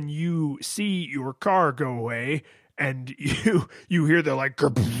 But when you see your car go away and you hear the like,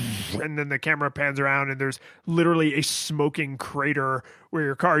 and then the camera pans around and there's literally a smoking crater where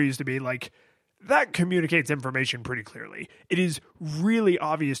your car used to be, like, that communicates information pretty clearly. It is really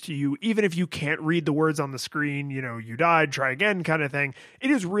obvious to you, even if you can't read the words on the screen, you know, you died, try again kind of thing. It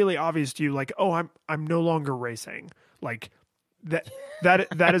is really obvious to you, like, oh, I'm no longer racing. Like that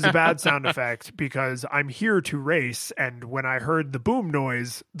is a bad sound effect because I'm here to race. And when I heard the boom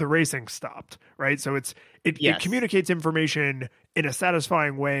noise, the racing stopped, right? So it communicates information in a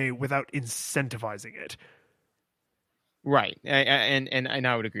satisfying way without incentivizing it. Right. And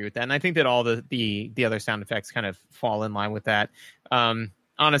I would agree with that. And I think that all the other sound effects kind of fall in line with that.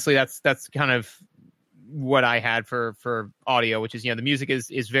 Honestly, that's kind of what I had for audio, which is, you know, the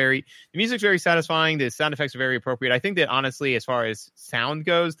music's very satisfying. The sound effects are very appropriate. I think that honestly, as far as sound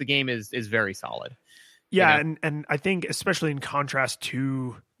goes, the game is very solid. Yeah. You know? And I think especially in contrast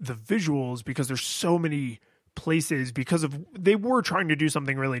to the visuals, because there's so many places, because of they were trying to do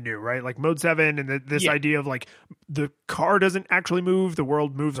something really new, right? Like Mode 7 and this idea of like the car doesn't actually move, the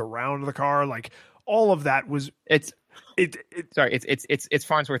world moves around the car, like all of that was it's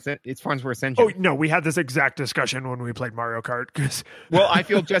Farnsworth's engine. Oh no, we had this exact discussion when we played Mario Kart because well, I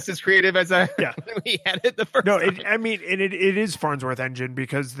feel just as creative as we had it the first time. I mean it is Farnsworth engine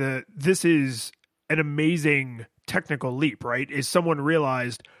because this is an amazing technical leap, right? Is someone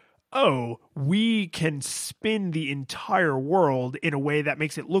realized, oh, we can spin the entire world in a way that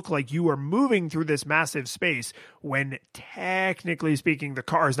makes it look like you are moving through this massive space when technically speaking, the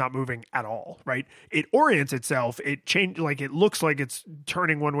car is not moving at all, right? It orients itself. It change, like it looks like it's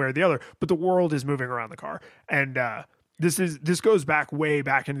turning one way or the other, but the world is moving around the car. And this goes way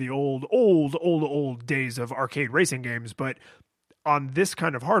back into the old days of arcade racing games, but on this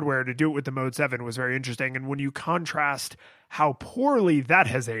kind of hardware to do it with the Mode 7 was very interesting. And when you contrast how poorly that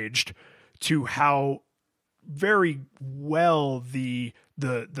has aged to how very well the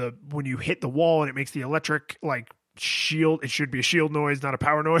when you hit the wall and it makes the electric like shield, it should be a shield noise, not a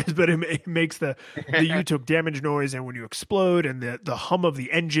power noise, but it makes the you took damage noise. And when you explode and the hum of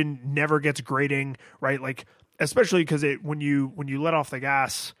the engine never gets grating, right? Like, especially because when you let off the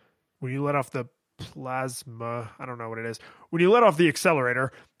gas, when you let off the plasma, I don't know what it is, when you let off the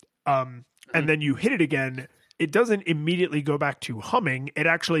accelerator and then you hit it again, it doesn't immediately go back to humming. It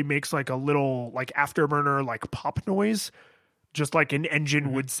actually makes like a little like afterburner like pop noise, just like an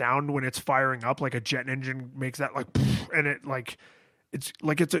engine would sound when it's firing up, like a jet engine makes that like, and it like it's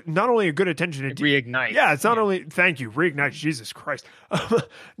not only a good attention to reignite. Yeah, it's not only, thank you, reignite. Jesus Christ.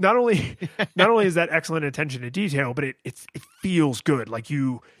 not only is that excellent attention to detail, but it feels good. Like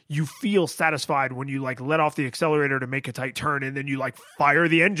you feel satisfied when you like let off the accelerator to make a tight turn, and then you like fire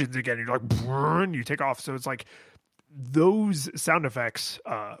the engines again. And you're like, and you take off. So it's like those sound effects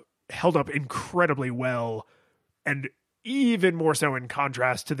held up incredibly well, and even more so in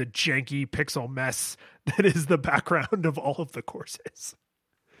contrast to the janky pixel mess that is the background of all of the courses.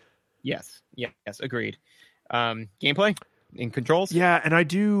 Yes, agreed. Gameplay and controls? Yeah, and I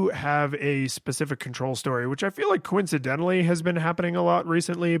do have a specific control story, which I feel like coincidentally has been happening a lot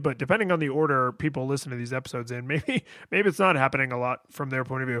recently, but depending on the order people listen to these episodes in, maybe it's not happening a lot from their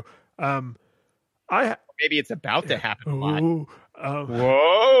point of view. Maybe it's about to happen a lot.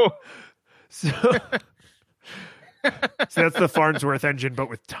 Whoa! So that's the Farnsworth engine, but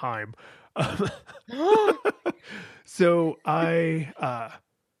with time. So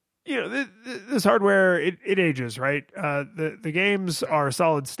this hardware, it ages, right? The games are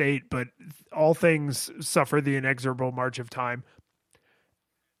solid state, but all things suffer the inexorable march of time.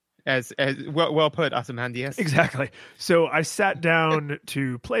 As well put, Ozymandias. Exactly. So I sat down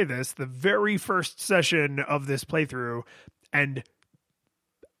to play this, the very first session of this playthrough, and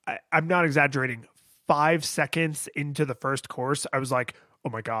I'm not exaggerating. 5 seconds into the first course, I was like, oh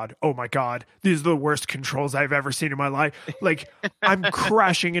my God, these are the worst controls I've ever seen in my life. Like, I'm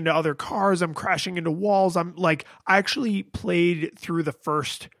crashing into other cars. I'm crashing into walls. I'm like, I actually played through the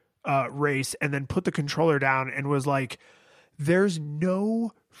first race and then put the controller down and was like, there's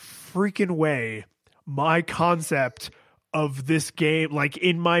no freaking way my concept of this game, like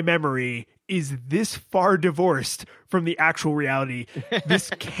in my memory, is this far divorced from the actual reality. This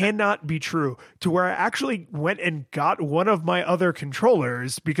cannot be true. To where I actually went and got one of my other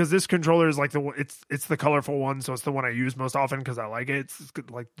controllers, because this controller is like it's the colorful one, so it's the one I use most often because I like it. It's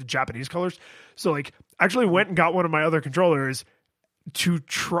like the Japanese colors. So like actually went and got one of my other controllers to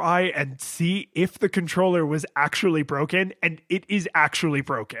try and see if the controller was actually broken, and it is actually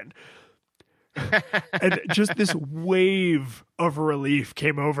broken. And just this wave of relief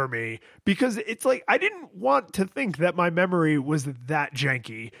came over me, because it's like I didn't want to think that my memory was that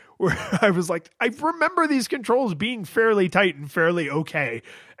janky, where I was like, I remember these controls being fairly tight and fairly okay.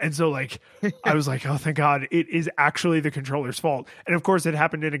 And so like I was like, oh thank God, it is actually the controller's fault. And of course it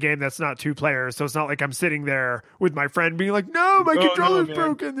happened in a game that's not 2 players, so it's not like I'm sitting there with my friend being like, no, my controller's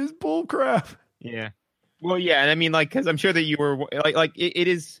broken, this bull crap. Yeah. Well, yeah, and I mean, like, because I'm sure that you were like it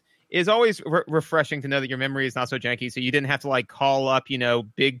is. It's always refreshing to know that your memory is not so janky, so you didn't have to like call up,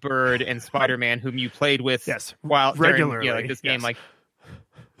 Big Bird and Spider-Man, whom you played with while regularly, during, like this game. Like,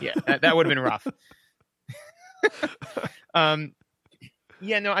 yeah, that would have been rough.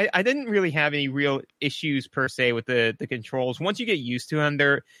 Yeah, no, I didn't really have any real issues per se with the controls. Once you get used to them,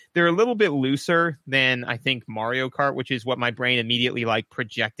 they're a little bit looser than I think Mario Kart, which is what my brain immediately like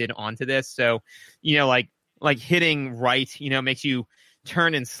projected onto this. So, like hitting right, makes you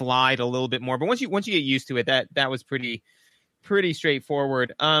turn and slide a little bit more, but once you get used to it, that was pretty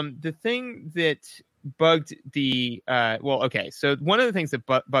straightforward. The thing that bugged the so one of the things that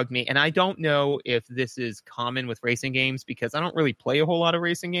bugged me, and I don't know if this is common with racing games because I don't really play a whole lot of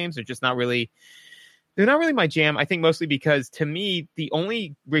racing games. They're not really my jam. I think mostly because to me the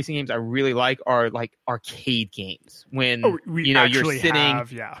only racing games I really like are like arcade games when you're sitting.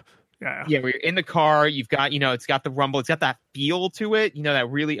 Yeah, where you're in the car, you've got, it's got the rumble, it's got that feel to it,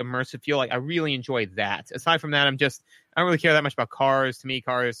 that really immersive feel. Like I really enjoy that. Aside from that, I don't really care that much about cars. To me,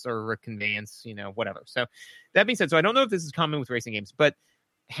 cars are a conveyance, whatever. So that being said, so I don't know if this is common with racing games, but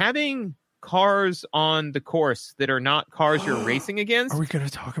having cars on the course that are not cars you're racing against. Are we going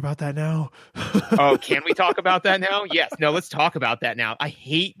to talk about that now? Oh, can we talk about that now? Yes. No, let's talk about that now. I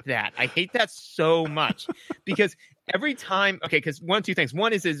hate that. I hate that so much because every time, because one of 2 things.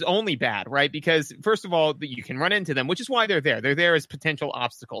 One is only bad, right? Because first of all, you can run into them, which is why they're there. They're there as potential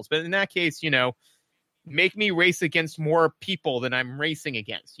obstacles. But in that case, make me race against more people than I'm racing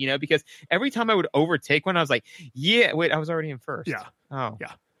against, because every time I would overtake one, I was like, yeah, wait, I was already in first. Yeah. Oh,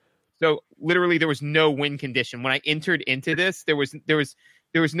 yeah. So literally there was no win condition. When I entered into this, there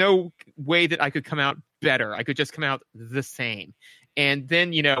was no way that I could come out better. I could just come out the same. And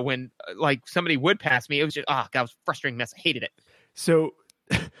then, when like somebody would pass me, it was just, God, it was a frustrating mess. I hated it. So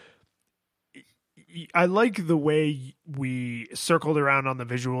I like the way we circled around on the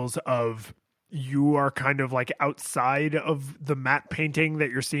visuals of you are kind of like outside of the matte painting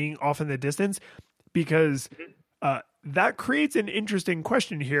that you're seeing off in the distance, because that creates an interesting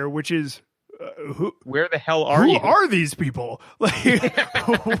question here, which is, where the hell are you? Who are these people? Like,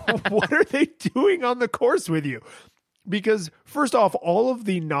 what are they doing on the course with you? Because first off, all of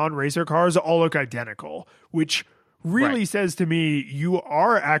the non-racer cars all look identical, which really says to me, you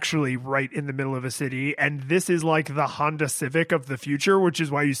are actually right in the middle of a city. And this is like the Honda Civic of the future, which is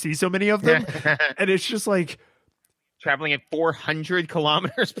why you see so many of them. And it's just like traveling at 400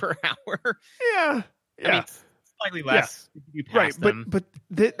 kilometers per hour. Yeah. I mean, slightly less. Yeah. Right. Them. But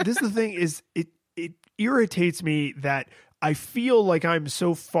this is the thing is it irritates me that I feel like I'm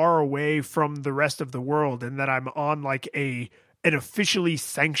so far away from the rest of the world and that I'm on like an officially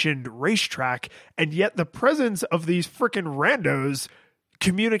sanctioned racetrack, and yet the presence of these freaking randos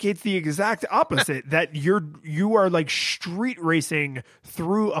communicates the exact opposite. That you are like street racing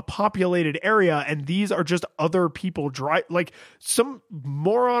through a populated area, and these are just other people like some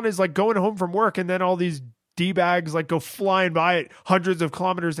moron is like going home from work, and then all these D-bags like go flying by at hundreds of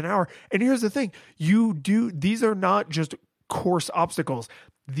kilometers an hour. And here's the thing, these are not just course obstacles.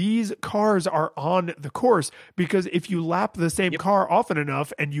 These cars are on the course because if you lap the same car often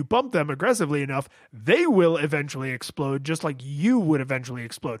enough and you bump them aggressively enough, they will eventually explode, just like you would eventually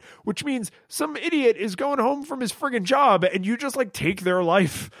explode, which means some idiot is going home from his friggin' job and you just like take their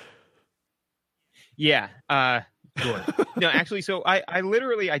life. Yeah. Good. No, actually, so I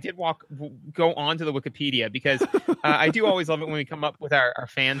literally I did go on to the Wikipedia because I do always love it when we come up with our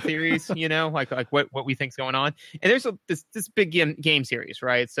fan theories, like what we think's going on. And there's this big game series,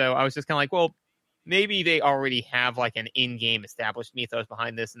 right? So I was just kind of like, well, maybe they already have like an in-game established mythos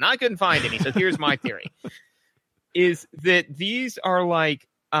behind this, and I couldn't find any. So here's my theory: is that these are like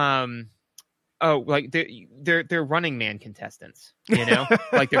like they're Running Man contestants,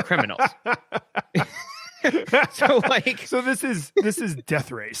 like they're criminals. so this is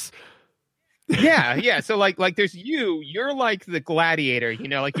Death Race. yeah. So like there's you're like the gladiator,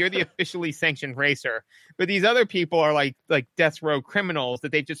 like you're the officially sanctioned racer, but these other people are like death row criminals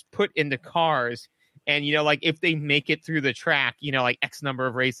that they just put into cars, and like if they make it through the track, like X number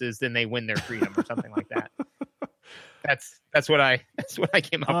of races, then they win their freedom or something like that. That's what I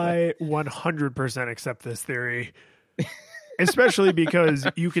came up with. I 100% accept this theory. Especially because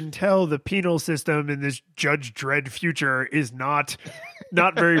you can tell the penal system in this Judge Dredd future is not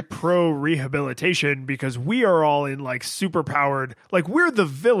very pro rehabilitation, because we are all in like super powered, like we're the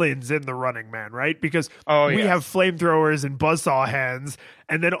villains in the Running Man, right? Because we have flamethrowers and buzzsaw hands,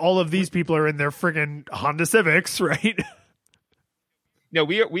 and then all of these people are in their friggin' Honda Civics, right? No,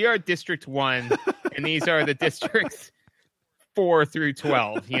 we are District 1, and these are the districts 4 through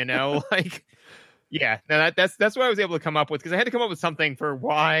 12, like. Yeah, no, that's what I was able to come up with, because I had to come up with something for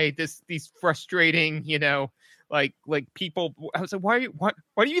why these frustrating, like people. I was like, why do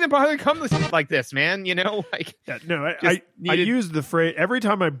you even bother to come like this, man? Like. Yeah, no, I used the phrase every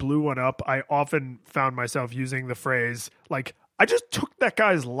time I blew one up. I often found myself using the phrase like, I just took that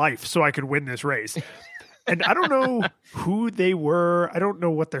guy's life so I could win this race. And I don't know who they were. I don't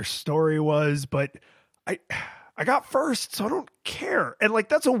know what their story was, but I got first, so I don't care. And like,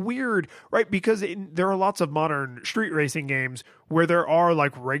 that's a weird, right? Because there are lots of modern street racing games where there are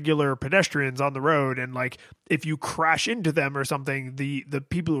like regular pedestrians on the road. And like, if you crash into them or something, the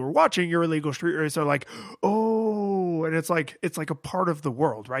people who are watching your illegal street race are like, oh, and it's like a part of the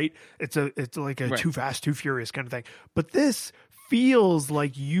world, right? It's like a Too Fast, Too Furious kind of thing. But this feels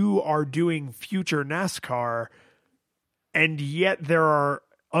like you are doing future NASCAR, and yet there are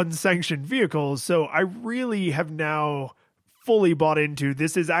unsanctioned vehicles. So I really have now fully bought into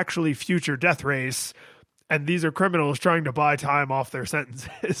this is actually future Death Race, and these are criminals trying to buy time off their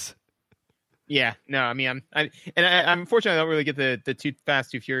sentences. Yeah, no, I mean, I'm unfortunately I don't really get the Too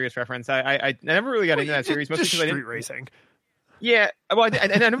Fast, Too Furious reference. I never really got into that series, mostly because I didn't racing. Yeah, well,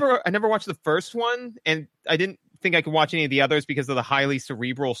 and I never watched the first one, and I didn't think I could watch any of the others because of the highly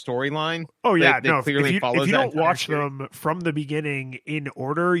cerebral storyline. Oh yeah, that clearly if you don't watch them from the beginning in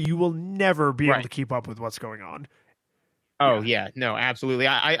order, you will never be able to keep up with what's going on. Oh yeah, no, absolutely.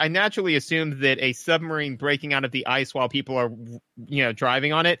 I naturally assumed that a submarine breaking out of the ice while people are,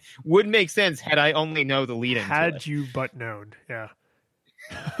 driving on it would make sense had I only know the lead-in. Had you but known, yeah.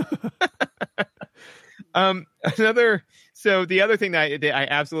 So the other thing that I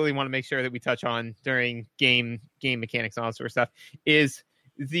absolutely want to make sure that we touch on during game mechanics and all that sort of stuff is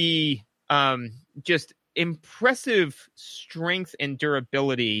the just impressive strength and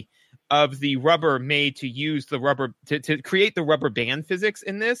durability of the rubber made to use the rubber to create the rubber band physics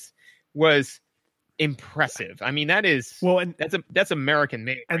in this was impressive. I mean, that's American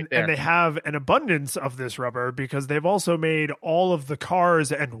made, and, right there. And they have an abundance of this rubber because they've also made all of the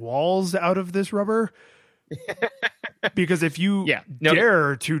cars and walls out of this rubber. Because if you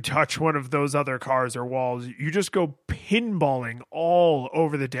dare to touch one of those other cars or walls, you just go pinballing all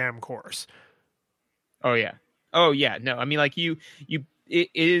over the damn course. Oh yeah. No, I mean, like it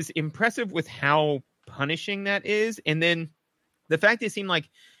is impressive with how punishing that is, and then the fact it seemed like,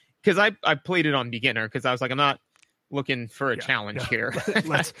 because I played it on beginner because I was like, I'm not looking for a challenge here.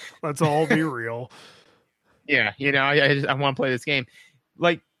 let's all be real. Yeah, I want to play this game.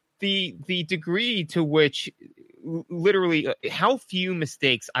 Like the degree to which literally how few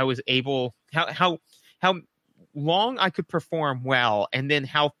mistakes I was able, how long I could perform well, and then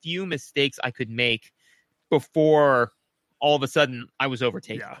how few mistakes I could make before all of a sudden I was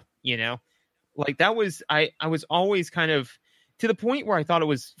overtaken. Like that was I was always kind of to the point where I thought it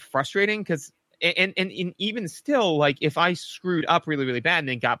was frustrating because and even still, like if I screwed up really, really bad and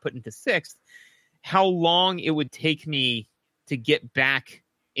then got put into sixth, how long it would take me to get back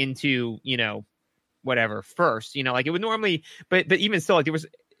into, whatever first, like it would normally, but even still, like there was,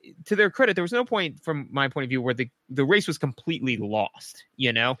 to their credit, there was no point from my point of view where the race was completely lost,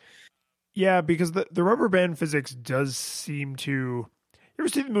 Yeah, because the rubber band physics does seem to, you ever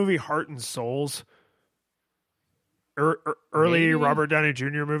see the movie Heart and Souls? Early Robert Downey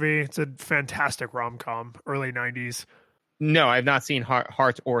Jr. movie. It's a fantastic rom-com, early 90s. No, I've not seen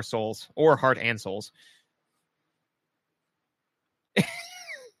Heart or Souls, or Heart and Souls.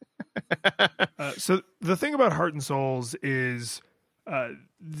 So the thing about Heart and Souls is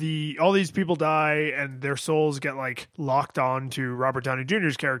all these people die and their souls get like locked on to Robert Downey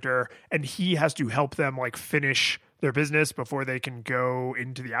Jr.'s character, and he has to help them like finish their business before they can go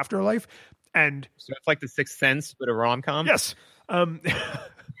into the afterlife. And so it's like The Sixth Sense, but a rom-com. Yes.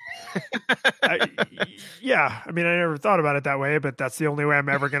 Yeah, I mean, I never thought about it that way, but that's the only way I'm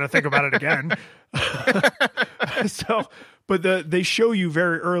ever going to think about it again. But they show you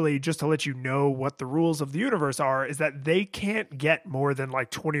very early, just to let you know what the rules of the universe are, is that they can't get more than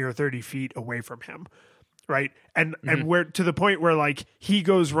like 20 or 30 feet away from him. Right. And where, to the point where like he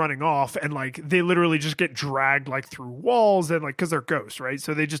goes running off and like they literally just get dragged like through walls and like, cause they're ghosts. Right.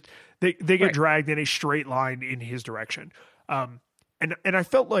 So they get dragged in a straight line in his direction. And I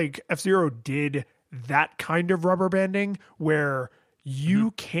felt like F-Zero did that kind of rubber banding where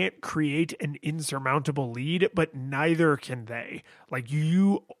you can't create an insurmountable lead, but neither can they. Like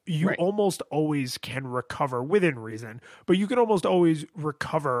you almost always can recover within reason, but you can almost always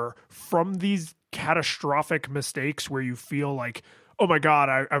recover from these catastrophic mistakes where you feel like, oh my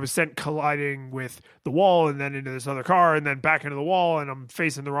God, I was sent colliding with the wall and then into this other car and then back into the wall and I'm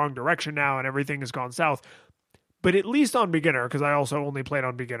facing the wrong direction now and everything has gone south. But at least on beginner, because I also only played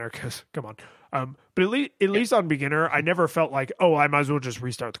on beginner, because come on. But at least on beginner, I never felt like, oh, I might as well just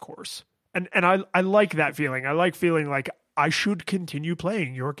restart the course. And I like that feeling. I like feeling like I should continue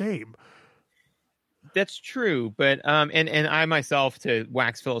playing your game. That's true, but and I myself, to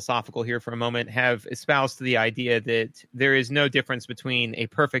wax philosophical here for a moment, have espoused the idea that there is no difference between a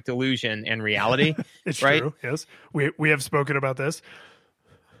perfect illusion and reality. It's right? True. Yes, we have spoken about this.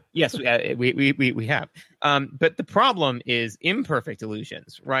 Yes, we have. But the problem is imperfect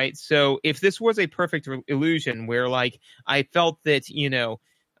illusions, right? So if this was a perfect illusion where like I felt that,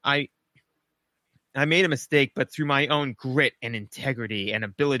 I made a mistake, but through my own grit and integrity and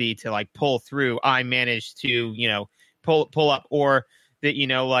ability to like pull through, I managed to, pull up, or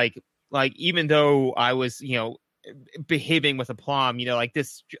that, like even though I was, behaving with aplomb, like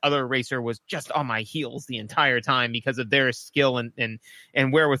this other racer was just on my heels the entire time because of their skill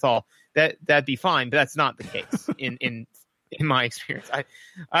and wherewithal, that'd be fine. But that's not the case in my experience.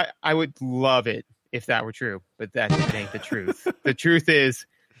 I would love it if that were true, but that ain't the truth. The truth is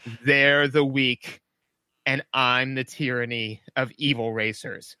they're the weak and I'm the tyranny of evil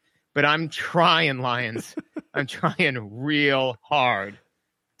racers. But I'm trying, Lions. I'm trying real hard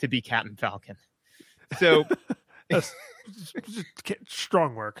to be Captain Falcon. So that's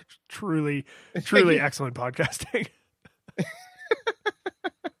strong work. Truly excellent podcasting.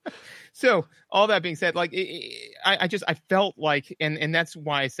 So all that being said, like I felt like, and that's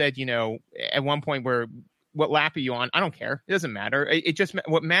why I said, at one point where what lap are you on? I don't care. It doesn't matter. It just,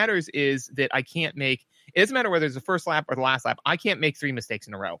 what matters is that I can't make, it doesn't matter whether it's the first lap or the last lap. I can't make 3 mistakes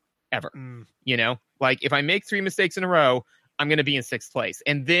in a row ever. Like if I make 3 mistakes in a row, I'm going to be in 6th place,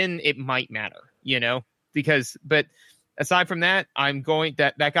 and then it might matter, but aside from that,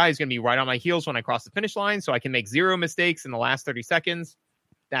 that guy is going to be right on my heels when I cross the finish line. So I can make 0 mistakes in the last 30 seconds.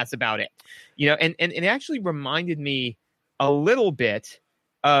 That's about it, and it actually reminded me a little bit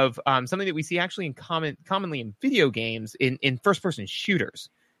of something that we see actually commonly in video games, in first-person shooters.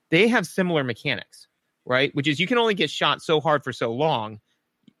 They have similar mechanics, right? Which is you can only get shot so hard for so long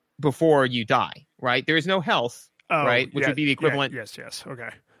before you die, right? There is no health, right? Which would be the equivalent. Yes. Okay.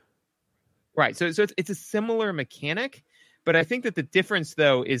 Right. So it's a similar mechanic, but I think that the difference,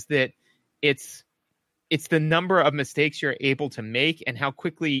 though, is that it's the number of mistakes you're able to make and how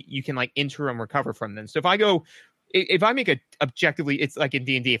quickly you can like interim recover from them. So if I make it's like in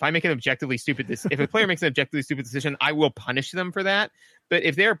D&D, if I make an objectively stupid, if a player makes an objectively stupid decision, I will punish them for that. But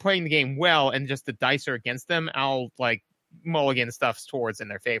if they're playing the game well and just the dice are against them, I'll like mulligan stuff towards in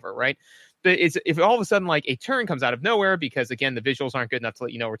their favor, right? But if all of a sudden like a turn comes out of nowhere because again the visuals aren't good enough to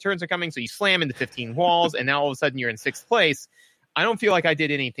let you know returns are coming, so you slam into 15 walls and now all of a sudden you're in 6th place, I don't feel like I did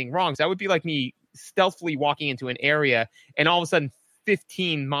anything wrong. So that would be like me stealthily walking into an area and all of a sudden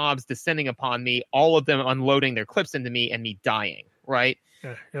 15 mobs descending upon me, all of them unloading their clips into me and me dying, right?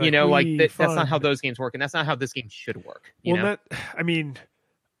 Yeah, that's not how those games work, and that's not how this game should work.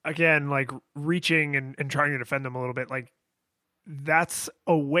 Again, like reaching and trying to defend them a little bit, like that's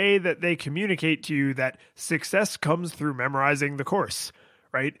a way that they communicate to you that success comes through memorizing the course,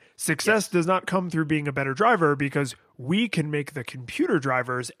 right? Success does not come through being a better driver, because we can make the computer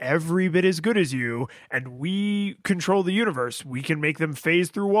drivers every bit as good as you, and we control the universe. We can make them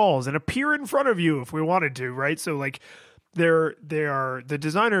phase through walls and appear in front of you if we wanted to, right? So like the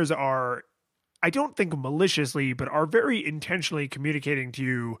designers are I don't think maliciously, but are very intentionally communicating to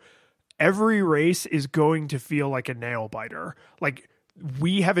you, every race is going to feel like a nail biter. Like,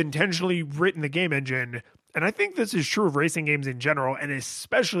 we have intentionally written the game engine, and I think this is true of racing games in general, and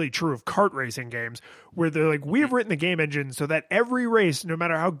especially true of kart racing games, where they're like, we have written the game engine so that every race, no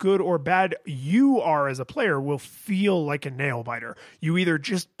matter how good or bad you are as a player, will feel like a nail biter. You either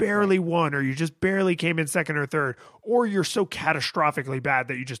just barely won, or you just barely came in second or third, or you're so catastrophically bad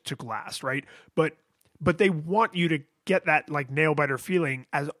that you just took last, right? But they want you to get that like nail biter feeling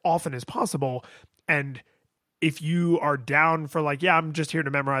as often as possible. And if you are down for like, yeah, I'm just here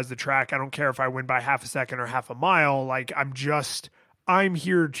to memorize the track, I don't care if I win by half a second or half a mile, like I'm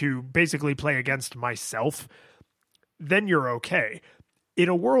here to basically play against myself, then you're okay. In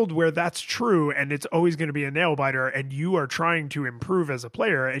a world where that's true and it's always going to be a nail biter, and you are trying to improve as a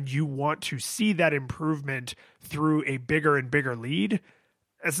player and you want to see that improvement through a bigger and bigger lead,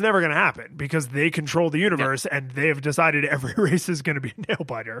 it's never going to happen because they control the universe and they have decided every race is going to be a nail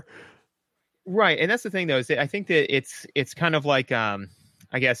biter. Right. And that's the thing, though, is that I think that it's kind of like, I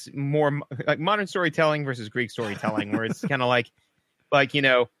guess, more like modern storytelling versus Greek storytelling, where it's kind of like, you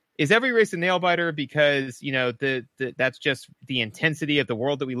know, is every race a nail biter because, you know, that's just the intensity of the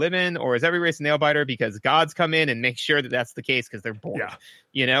world that we live in? Or is every race a nail biter because gods come in and make sure that that's the case because they're bored? Yeah.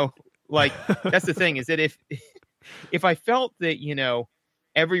 You know, like, that's the thing, is that if I felt that, you know,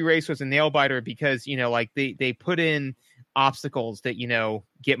 every race was a nail biter because, you know, like they put in obstacles that, you know,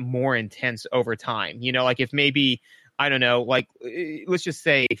 get more intense over time, you know, like if maybe, I don't know, like let's just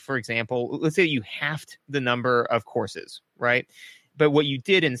say, for example, let's say you halved the number of courses, right? But what you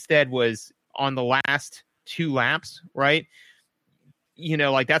did instead was on the last 2 laps, right? You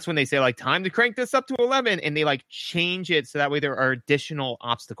know, like that's when they say like time to crank this up to 11, and they like change it so that way there are additional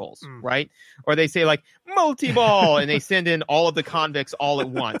obstacles, right? Or they say like multi-ball and they send in all of the convicts all at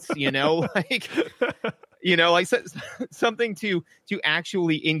once, you know, like, you know, like something to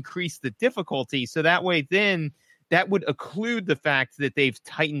actually increase the difficulty. So that way then that would occlude the fact that they've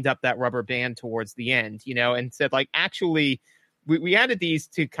tightened up that rubber band towards the end, you know, and said like, actually, we added these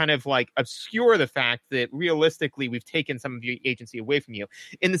to kind of like obscure the fact that realistically we've taken some of your agency away from you,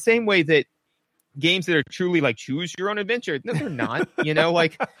 in the same way that games that are truly like choose your own adventure, no, they're not, you know,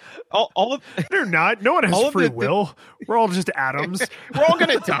 like all of they're not. No one has free will. We're all just atoms. We're all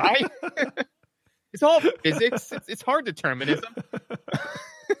gonna die. It's all physics. It's hard determinism.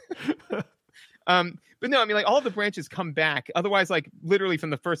 But no, I mean, like all of the branches come back. Otherwise, like literally from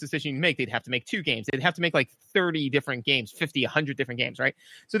the first decision you make, they'd have to make 2 games. They'd have to make like 30 different games, 50, 100 different games, right?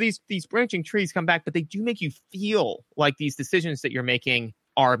 So these branching trees come back, but they do make you feel like these decisions that you're making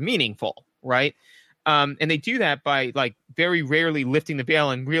are meaningful, right? And they do that by like very rarely lifting the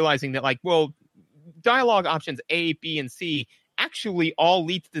veil and realizing that like, well, dialogue options A, B, and C actually all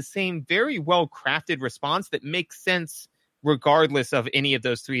lead to the same very well crafted response that makes sense regardless of any of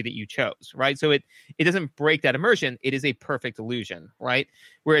those 3 that you chose, right? So it doesn't break that immersion. It is a perfect illusion, right?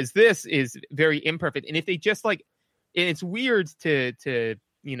 Whereas this is very imperfect. And if they just like, and it's weird to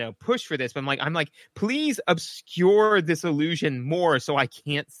you know, push for this, but I'm like, please obscure this illusion more so I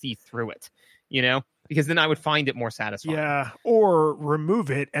can't see through it, you know? Because then I would find it more satisfying. Yeah, or remove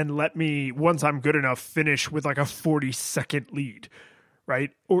it and let me, once I'm good enough, finish with like a 40-second lead,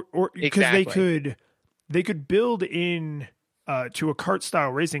 right? Or because exactly. they could build in to a kart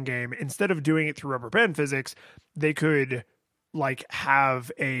style racing game, instead of doing it through rubber band physics, they could like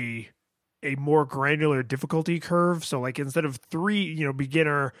have a more granular difficulty curve. So like instead of 3, you know,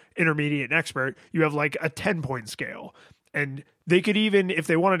 beginner, intermediate, and expert, you have like a 10-point scale. And they could even, if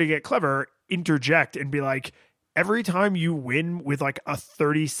they wanted to get clever, interject and be like, every time you win with like a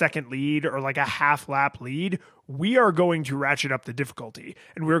 30-second lead or like a half lap lead, we are going to ratchet up the difficulty,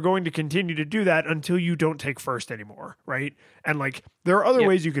 and we're going to continue to do that until you don't take first anymore, right? And like there are other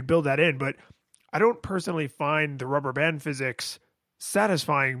ways you could build that in, but I don't personally find the rubber band physics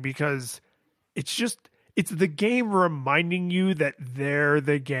satisfying because it's the game reminding you that they're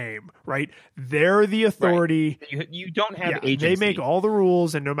the game, right? They're the authority. Right. You don't have agency. They make all the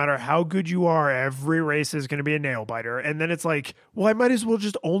rules, and no matter how good you are, every race is going to be a nail biter. And then it's like, well, I might as well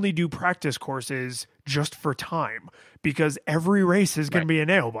just only do practice courses just for time, because every race is going to be a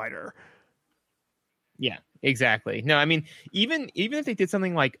nail biter. Yeah, exactly. No, I mean, even if they did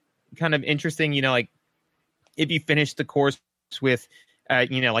something like kind of interesting, you know, like if you finish the course with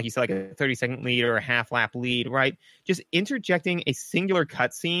you know, like you said, like a 30-second lead or a half lap lead, right? Just interjecting a singular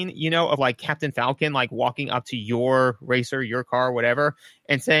cutscene, you know, of like Captain Falcon, like walking up to your racer, your car, whatever,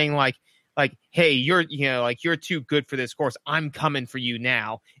 and saying like, hey, you're too good for this course. I'm coming for you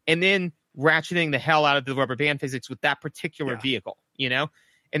now. And then ratcheting the hell out of the rubber band physics with that particular vehicle, you know?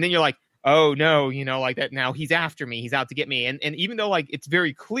 And then you're like, oh no, like that now he's after me, he's out to get me. And even though like it's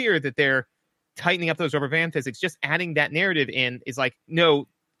very clear that they're tightening up those rubber band physics, just adding that narrative in is like, no,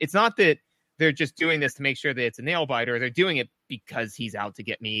 it's not that they're just doing this to make sure that it's a nail biter. They're doing it because he's out to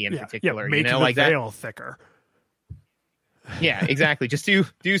get me in particular. Make the like veil that. thicker. Yeah, exactly. Just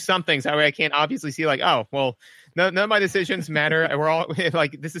do something so I can't obviously see like, oh, well, none of my decisions matter. We're all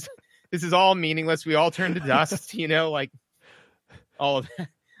like, this is all meaningless. We all turn to dust, like all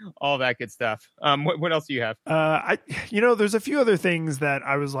of that good stuff. What else do you have? There's a few other things that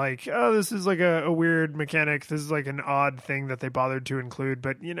I was like, oh, this is like a weird mechanic. This is like an odd thing that they bothered to include,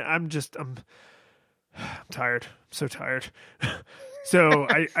 but I'm tired. I'm so tired. So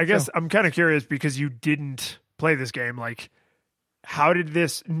I guess I'm kind of curious because you didn't play this game. Like, how did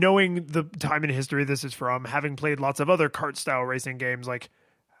this, knowing the time in history this is from, having played lots of other kart style racing games, like,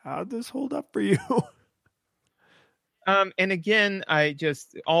 how'd this hold up for you? And again,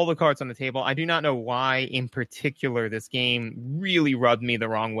 all the cards on the table. I do not know why in particular this game really rubbed me the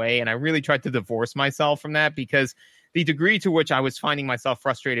wrong way. And I really tried to divorce myself from that because the degree to which I was finding myself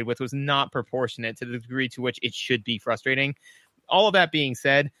frustrated with was not proportionate to the degree to which it should be frustrating. All of that being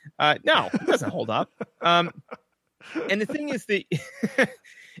said, no, it doesn't hold up. And the thing is that,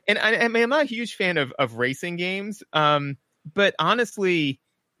 and I'm not a huge fan of racing games, but honestly,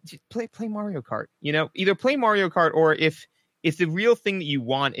 just play Mario Kart. Either play Mario Kart, or if the real thing that you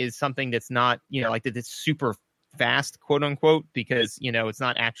want is something that's not, like that it's super fast, quote unquote, because it's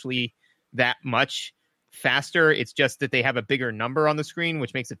not actually that much faster. It's just that they have a bigger number on the screen,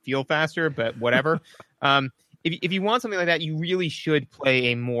 which makes it feel faster. But whatever. If you want something like that, you really should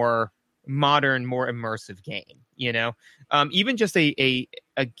play a more modern, more immersive game. Even just a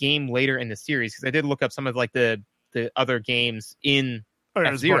game later in the series, because I did look up some of like the other games in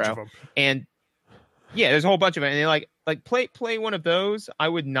F-Zero, and there's a whole bunch of it. And like play one of those. I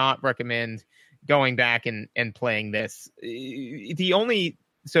would not recommend going back and playing this. The only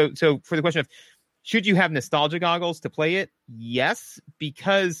so for the question of should you have nostalgia goggles to play it? Yes,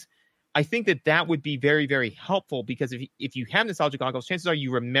 because I think that would be very, very helpful, because if you have nostalgia goggles, chances are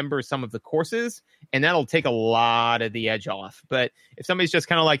you remember some of the courses, and that'll take a lot of the edge off. But if somebody's just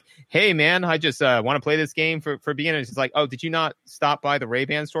kind of like, hey, man, I just want to play this game for beginners, it's like, oh, did you not stop by the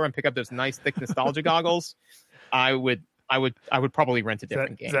Ray-Ban store and pick up those nice, thick nostalgia goggles? I would probably rent a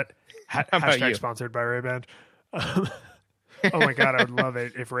different game. Is that hashtag sponsored by Ray-Ban? Oh, my God, I would love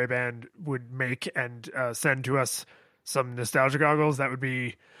it if Ray-Ban would make and send to us some nostalgia goggles. That would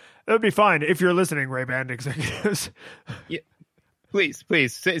be fine. If you're listening, Ray-Ban executives. Yeah, please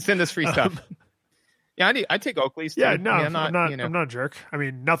send us free stuff. Yeah, I take Oakley's too. Yeah, no, I'm not a jerk. I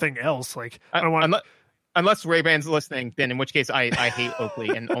mean, nothing else. Like, I don't want unless Ray-Ban's listening, then in which case I hate Oakley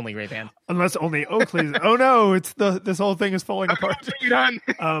and only Ray-Ban. Unless only Oakley's. Oh no, this whole thing is falling apart.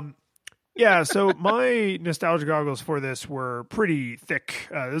 Done. Yeah, so my nostalgia goggles for this were pretty thick.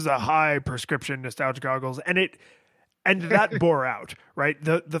 This is a high prescription nostalgia goggles, and that bore out, right?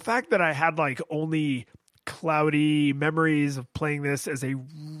 The fact that I had like only cloudy memories of playing this as a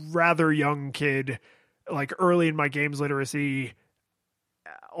rather young kid, like early in my games literacy,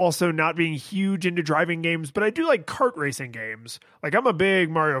 also not being huge into driving games, but I do like kart racing games. Like, I'm a big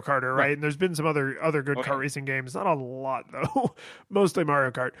Mario Karter, right? And there's been some other good kart racing games. Not a lot though, mostly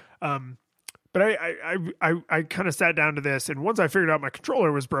Mario Kart. But I kind of sat down to this, and once I figured out my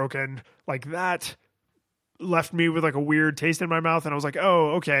controller was broken, like that left me with like a weird taste in my mouth, and I was like,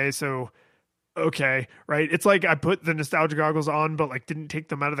 oh, okay, right? It's like I put the nostalgia goggles on, but like didn't take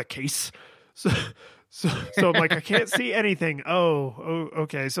them out of the case. So I'm like, I can't see anything. Oh,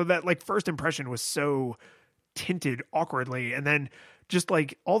 okay. So that like first impression was so tinted awkwardly, and then just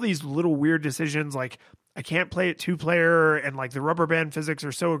like all these little weird decisions, like I can't play it 2-player, and like the rubber band physics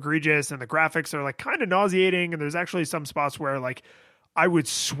are so egregious, and the graphics are like kind of nauseating, and there's actually some spots where like I would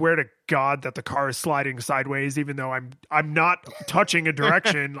swear to God that the car is sliding sideways, even though I'm not touching a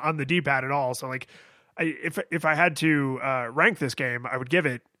direction on the D-pad at all. So like, if I had to rank this game, I would give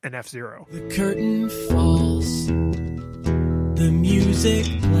it an F-Zero. The curtain falls, the music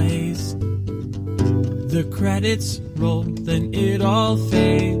plays, the credits roll, then it all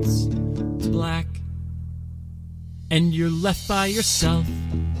fades to black, and you're left by yourself.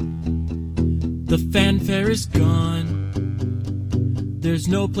 The fanfare is gone. There's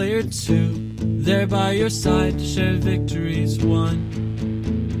no player 2 there by your side to share victories won.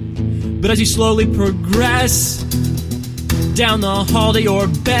 But as you slowly progress down the hall to your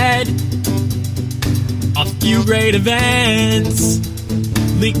bed, a few great events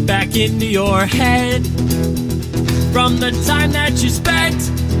leak back into your head from the time that you spent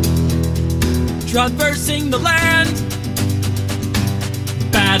traversing the land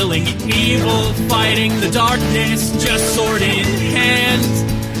battling evil, fighting the darkness, just sword in hand.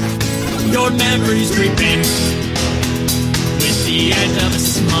 Your memories creep in with the end of a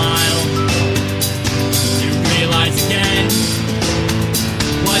smile. You realize again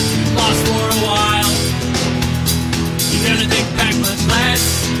what you lost for a while. You're gonna think back much less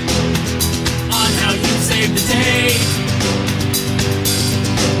on how you saved the day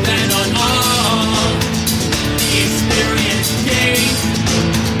than on all the experience gained.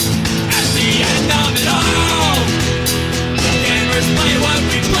 At the end of it all, gamers play what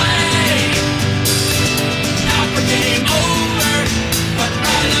we play. Not for game over, but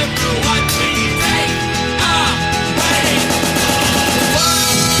rather for what we take away. The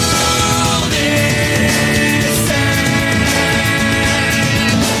world is sad,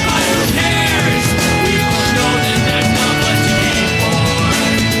 but who cares? We all know that that's not what you came for.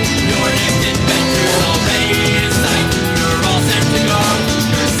 Your next adventure already in sight. You're all set to go.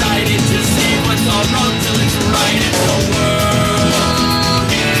 You're excited to see what's all wrong till it's right, and the world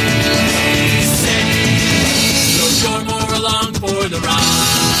is safe. So you're more along for the ride.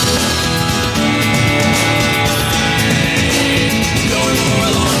 You're more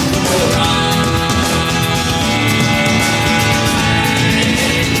along for the ride.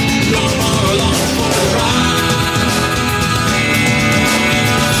 You're more along for the ride.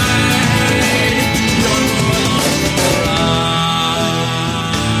 You're more along for the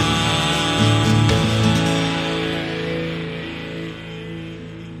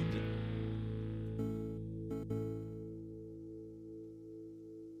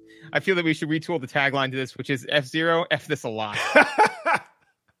I feel that we should retool the tagline to this, which is F-Zero, F this a lot.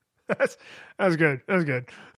 That was good. That was good.